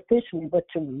superficially, but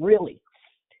to really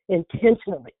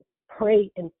intentionally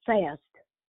pray and fast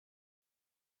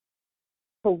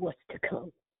for what's to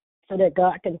come, so that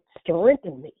God can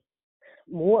strengthen me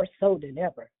more so than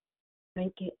ever.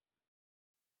 Thank you.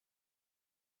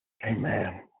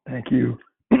 Amen. Thank you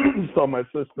so much,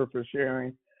 sister, for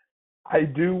sharing. I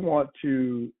do want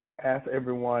to ask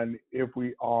everyone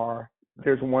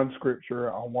there's one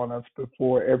scripture I want us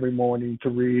before every morning to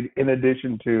read in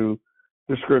addition to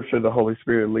the scripture the Holy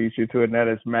Spirit leads you to, and that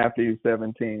is Matthew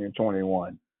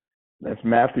 17:21. That's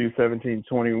Matthew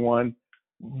 17:21.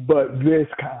 But this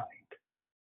kind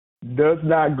does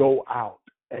not go out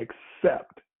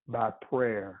except by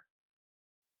prayer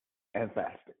and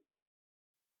fasting.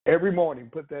 Every morning,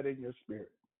 put that in your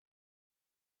spirit.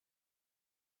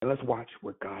 And let's watch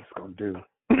what God's going to do.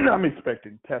 I'm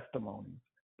expecting testimonies,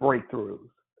 breakthroughs,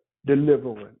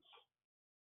 deliverance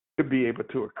to be able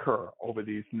to occur over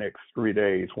these next 3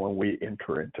 days when we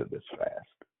enter into this fast.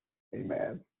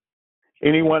 Amen.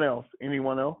 Anyone else?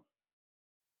 Amen.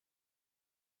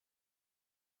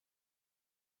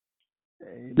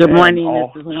 Good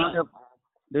morning.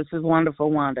 This is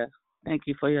wonderful, Wanda. Thank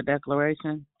you for your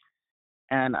declaration.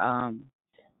 And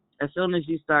as soon as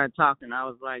you started talking, I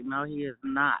was like, no, he is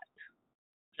not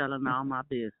telling all my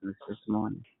business this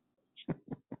morning.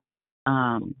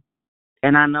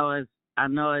 And I know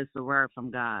it's a word from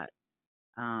God.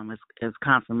 It's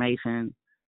confirmation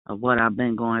of what I've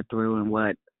been going through and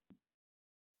what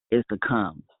is to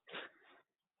come.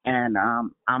 And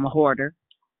I'm a hoarder.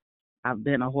 I've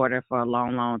been a hoarder for a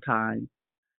long, long time,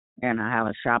 and I have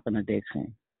a shopping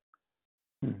addiction.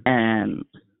 And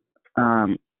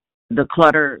the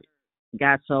clutter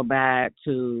got so bad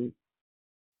to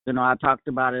I talked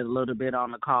about it a little bit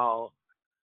on the call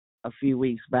a few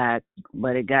weeks back,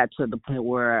 but it got to the point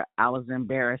where I was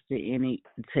embarrassed to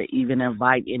even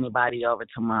invite anybody over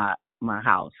to my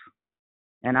house.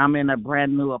 And I'm in a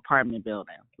brand new apartment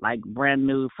building, like brand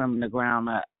new from the ground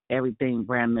up, everything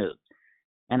brand new.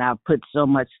 And I put so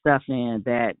much stuff in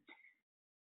that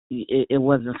it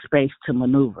wasn't space to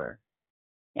maneuver.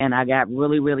 And I got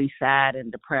really, really sad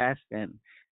and depressed and,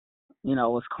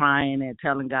 was crying and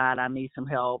telling God I need some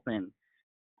help. And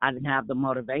I didn't have the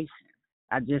motivation.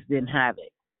 I just didn't have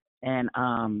it. And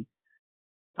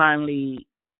finally,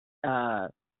 I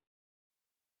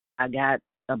got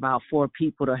about 4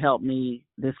 people to help me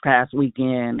this past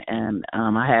weekend, and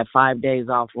I had 5 days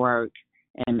off work,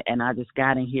 and I just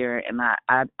got in here, and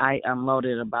I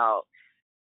unloaded about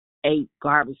 8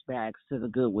 garbage bags to the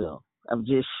Goodwill of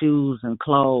just shoes and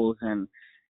clothes and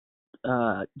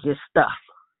just stuff.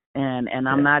 And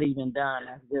I'm not even done.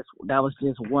 That was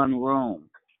just one room.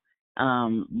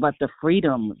 But the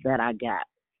freedom that I got,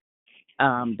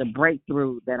 the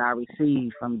breakthrough that I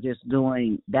received from just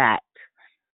doing that,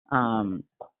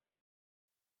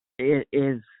 it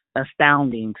is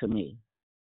astounding to me.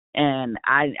 And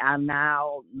I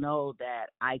now know that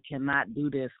I cannot do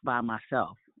this by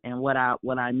myself. And what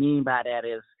I mean by that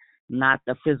is not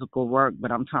the physical work,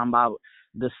 but I'm talking about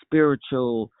the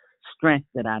spiritual strength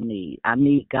that I need. I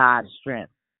need God's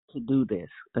strength to do this,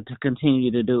 to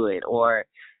continue to do it. Or,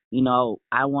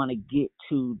 I want to get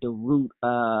to the root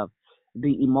of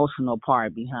the emotional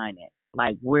part behind it.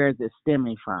 Like, where is it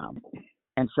stemming from?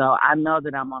 And so I know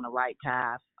that I'm on the right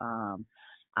path.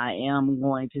 I am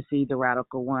going to see the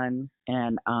Radical One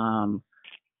and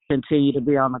continue to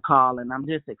be on the call. And I'm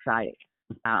just excited.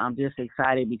 I'm just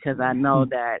excited because I know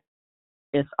that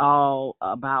it's all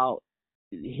about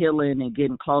healing and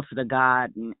getting closer to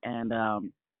God. And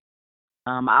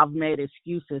I've made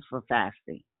excuses for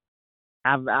fasting.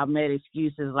 I've made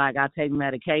excuses like I take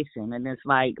medication. And it's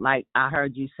like I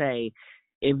heard you say,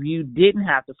 if you didn't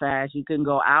have to fast, you couldn't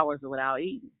go hours without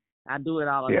eating. I do it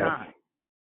all the time.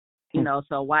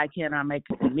 So why can't I make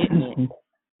a commitment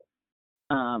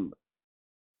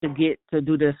to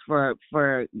do this for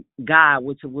God,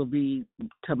 which will be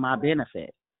to my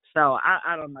benefit? So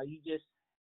I don't know.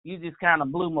 You just kind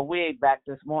of blew my wig back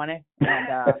this morning,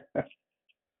 and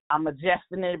I'm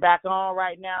adjusting it back on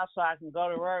right now so I can go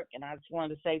to work. And I just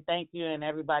wanted to say thank you, and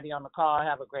everybody on the call,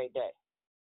 have a great day.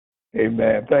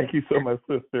 Amen. Thank you so much,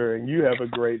 sister, and you have a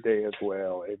great day as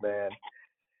well. Amen.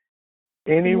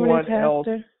 Anyone else?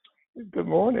 Good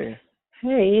morning.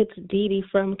 Hey, it's Dee Dee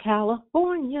from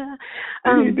California.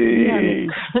 Dee.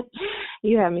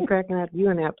 You have me cracking up. You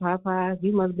and that Popeyes.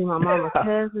 You must be my mama's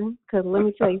cousin. Because let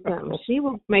me tell you something. She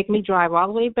will make me drive all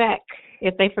the way back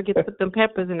if they forget to put them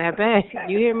peppers in that bag.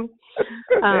 You hear me?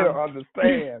 They don't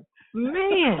understand.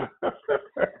 Man.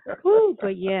 Woo,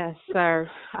 but yes, sir.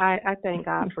 I thank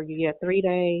God for you. Yeah, 3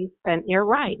 days. And you're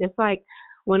right. It's like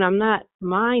when I'm not,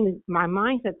 my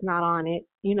mindset's not on it,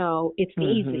 it's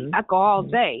easy. I go all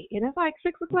day. And it's like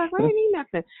 6 o'clock. I didn't eat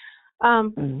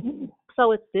nothing.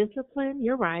 So it's discipline.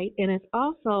 You're right. And it's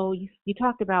also, you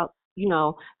talked about,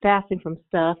 fasting from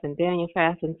stuff and Daniel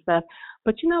fasting stuff.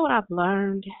 But you know what I've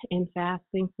learned in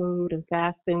fasting food and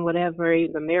fasting whatever,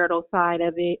 the marital side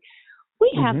of it?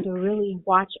 We have to really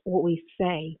watch what we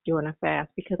say during a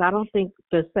fast, because I don't think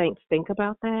the saints think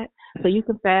about that. So you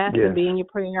can fast and be in your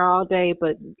prayer all day,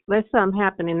 but let something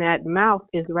happen and that mouth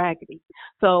is raggedy.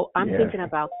 So I'm thinking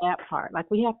about that part.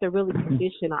 Like, we have to really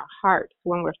condition our hearts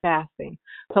when we're fasting,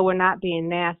 so we're not being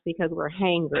nasty because we're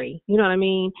hangry. You know what I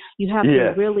mean? You have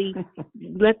to really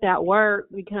let that word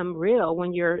become real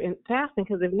when you're in fasting,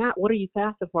 because if not, what are you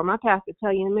fasting for? My pastor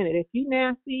tell you in a minute, if you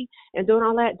nasty and doing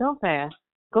all that, don't fast.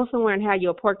 Go somewhere and have you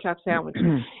a pork chop sandwich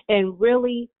and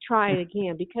really try it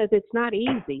again, because it's not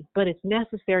easy, but it's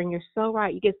necessary. And you're so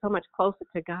right. You get so much closer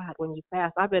to God when you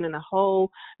fast. I've been in a whole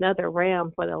another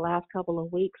realm for the last couple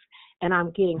of weeks, and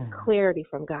I'm getting clarity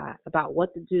from God about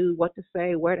what to do, what to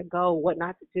say, where to go, what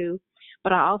not to do.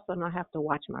 But I also know I have to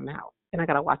watch my mouth, and I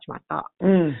got to watch my thoughts.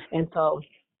 And so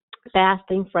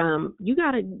fasting from, you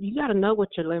got to know what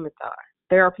your limits are.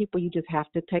 There are people you just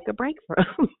have to take a break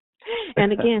from.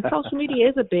 And again, social media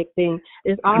is a big thing.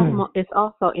 It's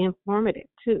also informative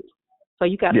too. So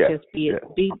you got to just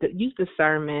use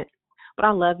discernment. But I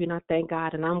love you and I thank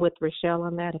God, and I'm with Rochelle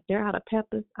on that. If they're out of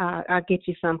peppers, I'll get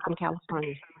you some from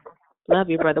California. Love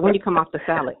you, brother. When you come off the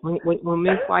salad, when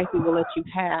Miss Wifey will let you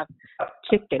have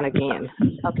chicken again.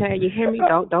 Okay, you hear me?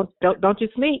 Don't you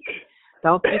sneak.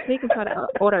 Don't you sneak and try to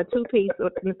order a 2-piece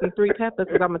with some 3 peppers,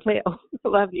 because I'm gonna tell.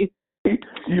 Love you.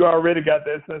 You already got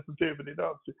that sensitivity,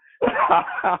 don't you?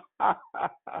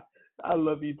 I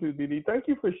love you too, Dee. Thank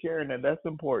you for sharing that. That's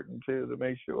important too, to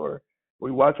make sure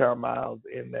we watch our mouths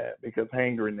in that, because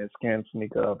hangriness can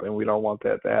sneak up, and we don't want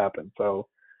that to happen. So,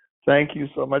 thank you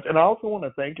so much. And I also want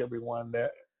to thank everyone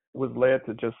that was led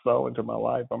to just sow into my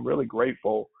life. I'm really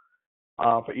grateful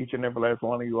for each and every last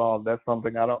one of you all. That's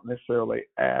something I don't necessarily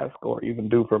ask or even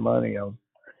do for money,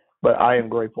 but I am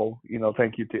grateful.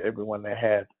 Thank you to everyone that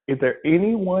had. Is there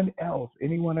anyone else?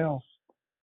 Anyone else?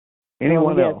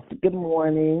 Anyone else? Good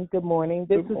morning. Good morning.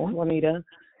 This is Juanita.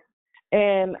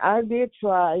 And I did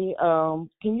try.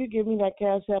 Can you give me that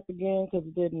Cash App again? Because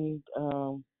it didn't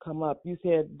come up. You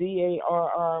said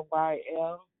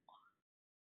DARRYL.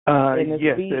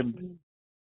 Yes, and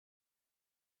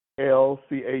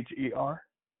LCHER.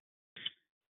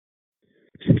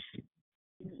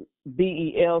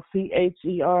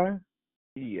 BELCHER.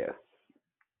 Yes.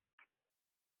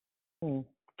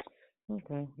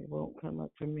 Okay, it won't come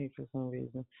up for me for some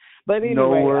reason. But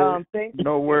anyway, thank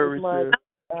you very much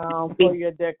for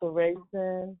your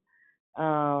declaration.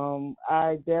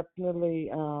 I definitely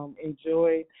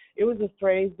enjoyed. It was a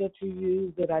phrase that you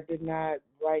used that I did not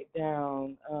write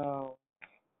down.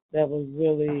 That was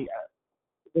really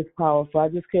was powerful. I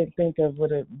just can't think of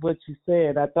what you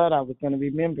said. I thought I was going to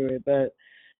remember it, but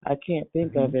I can't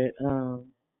think of it. I don't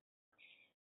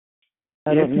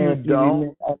know if you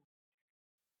remember.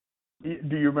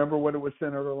 Do you remember what it was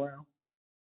centered around?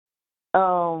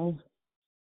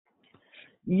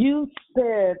 You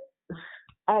said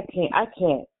I can't. I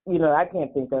can't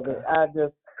think of it.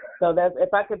 So that's,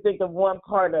 if I could think of one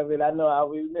part of it, I know I'll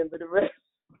remember the rest.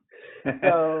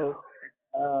 So,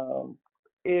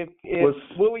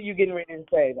 what were you getting ready to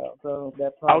say though? So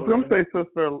that I was going to say,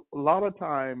 sister, a lot of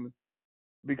times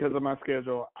because of my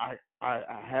schedule, I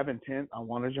have intent. I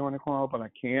want to join the club, but I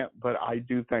can't. But I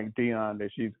do thank Dion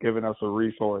that she's given us a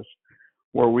resource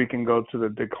where we can go to the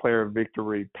Declare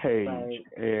Victory page,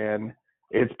 and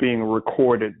it's being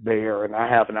recorded there. And I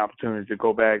have an opportunity to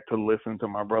go back to listen to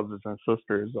my brothers and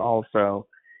sisters also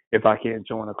if I can't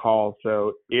join a call.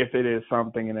 So if it is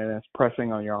something and it's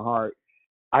pressing on your heart,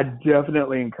 I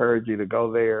definitely encourage you to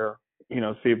go there,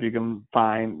 see if you can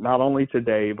find not only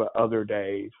today but other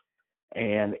days.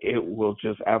 And it will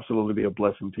just absolutely be a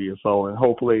blessing to your soul. And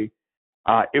hopefully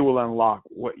it will unlock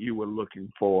what you were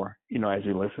looking for, as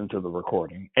you listen to the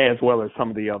recording, as well as some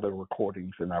of the other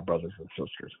recordings in our brothers and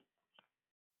sisters.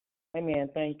 Amen.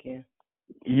 Thank you.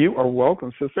 You are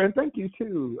welcome, sister. And thank you,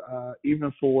 too,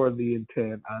 even for the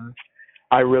intent.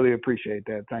 I really appreciate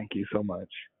that. Thank you so much.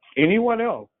 Anyone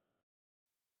else?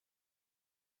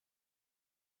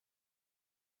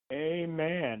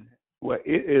 Amen. Well,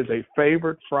 it is a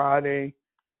favorite Friday.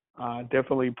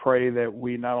 Definitely pray that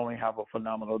we not only have a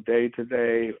phenomenal day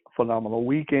today, phenomenal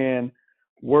weekend.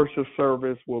 Worship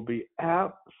service will be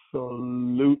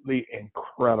absolutely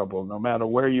incredible, no matter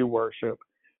where you worship,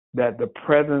 that the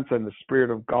presence and the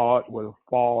Spirit of God will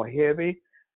fall heavy.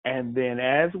 And then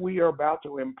as we are about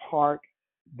to impart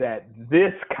that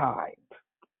this kind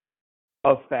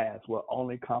of fast will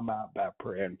only come out by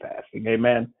prayer and fasting.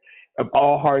 Amen. Of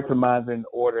all hearts and minds in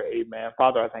order. Amen.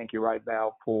 Father, I thank you right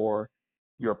now for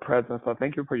your presence. I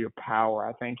thank you for your power.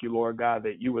 I thank you, Lord God,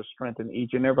 that you will strengthen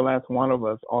each and every last one of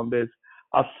us on this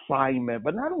assignment.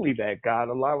 But not only that, God,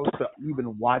 allow us to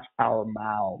even watch our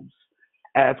mouths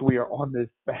as we are on this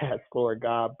fast, Lord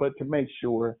God, but to make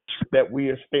sure that we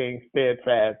are staying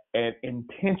steadfast and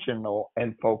intentional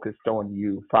and focused on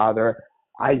you. Father,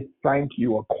 I thank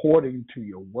you according to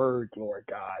your word, Lord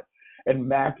God. In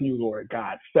Matthew, Lord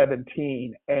God,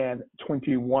 17 and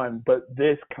 21, but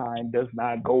this kind does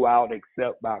not go out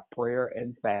except by prayer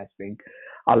and fasting.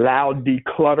 Allow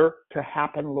declutter to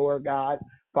happen, Lord God.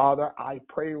 Father, I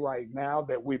pray right now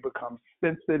that we become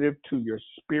sensitive to your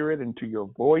spirit and to your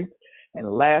voice.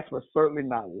 And last but certainly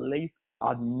not least,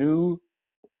 a new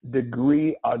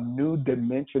degree, a new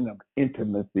dimension of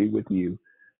intimacy with you.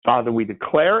 Father, we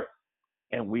declare it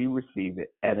and we receive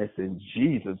it. And it's in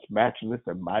Jesus' matchless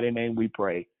and mighty name we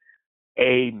pray.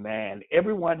 Amen.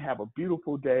 Everyone have a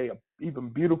beautiful day, an even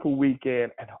beautiful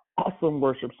weekend, and an awesome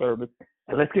worship service.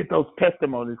 And let's get those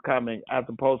testimonies coming as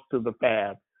opposed to the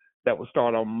fast that will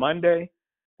start on Monday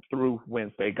through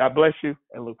Wednesday. God bless you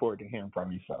and look forward to hearing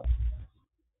from you. So.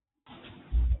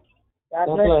 God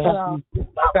bless you.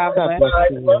 God bless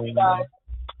you. God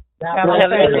bless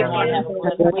everyone. Have a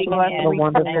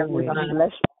wonderful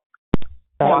weekend.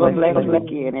 Have a blessed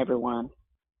weekend, everyone.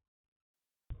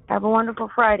 Have a wonderful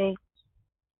Friday.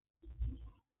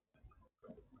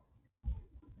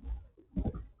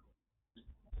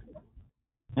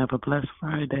 Have a blessed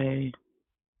Friday.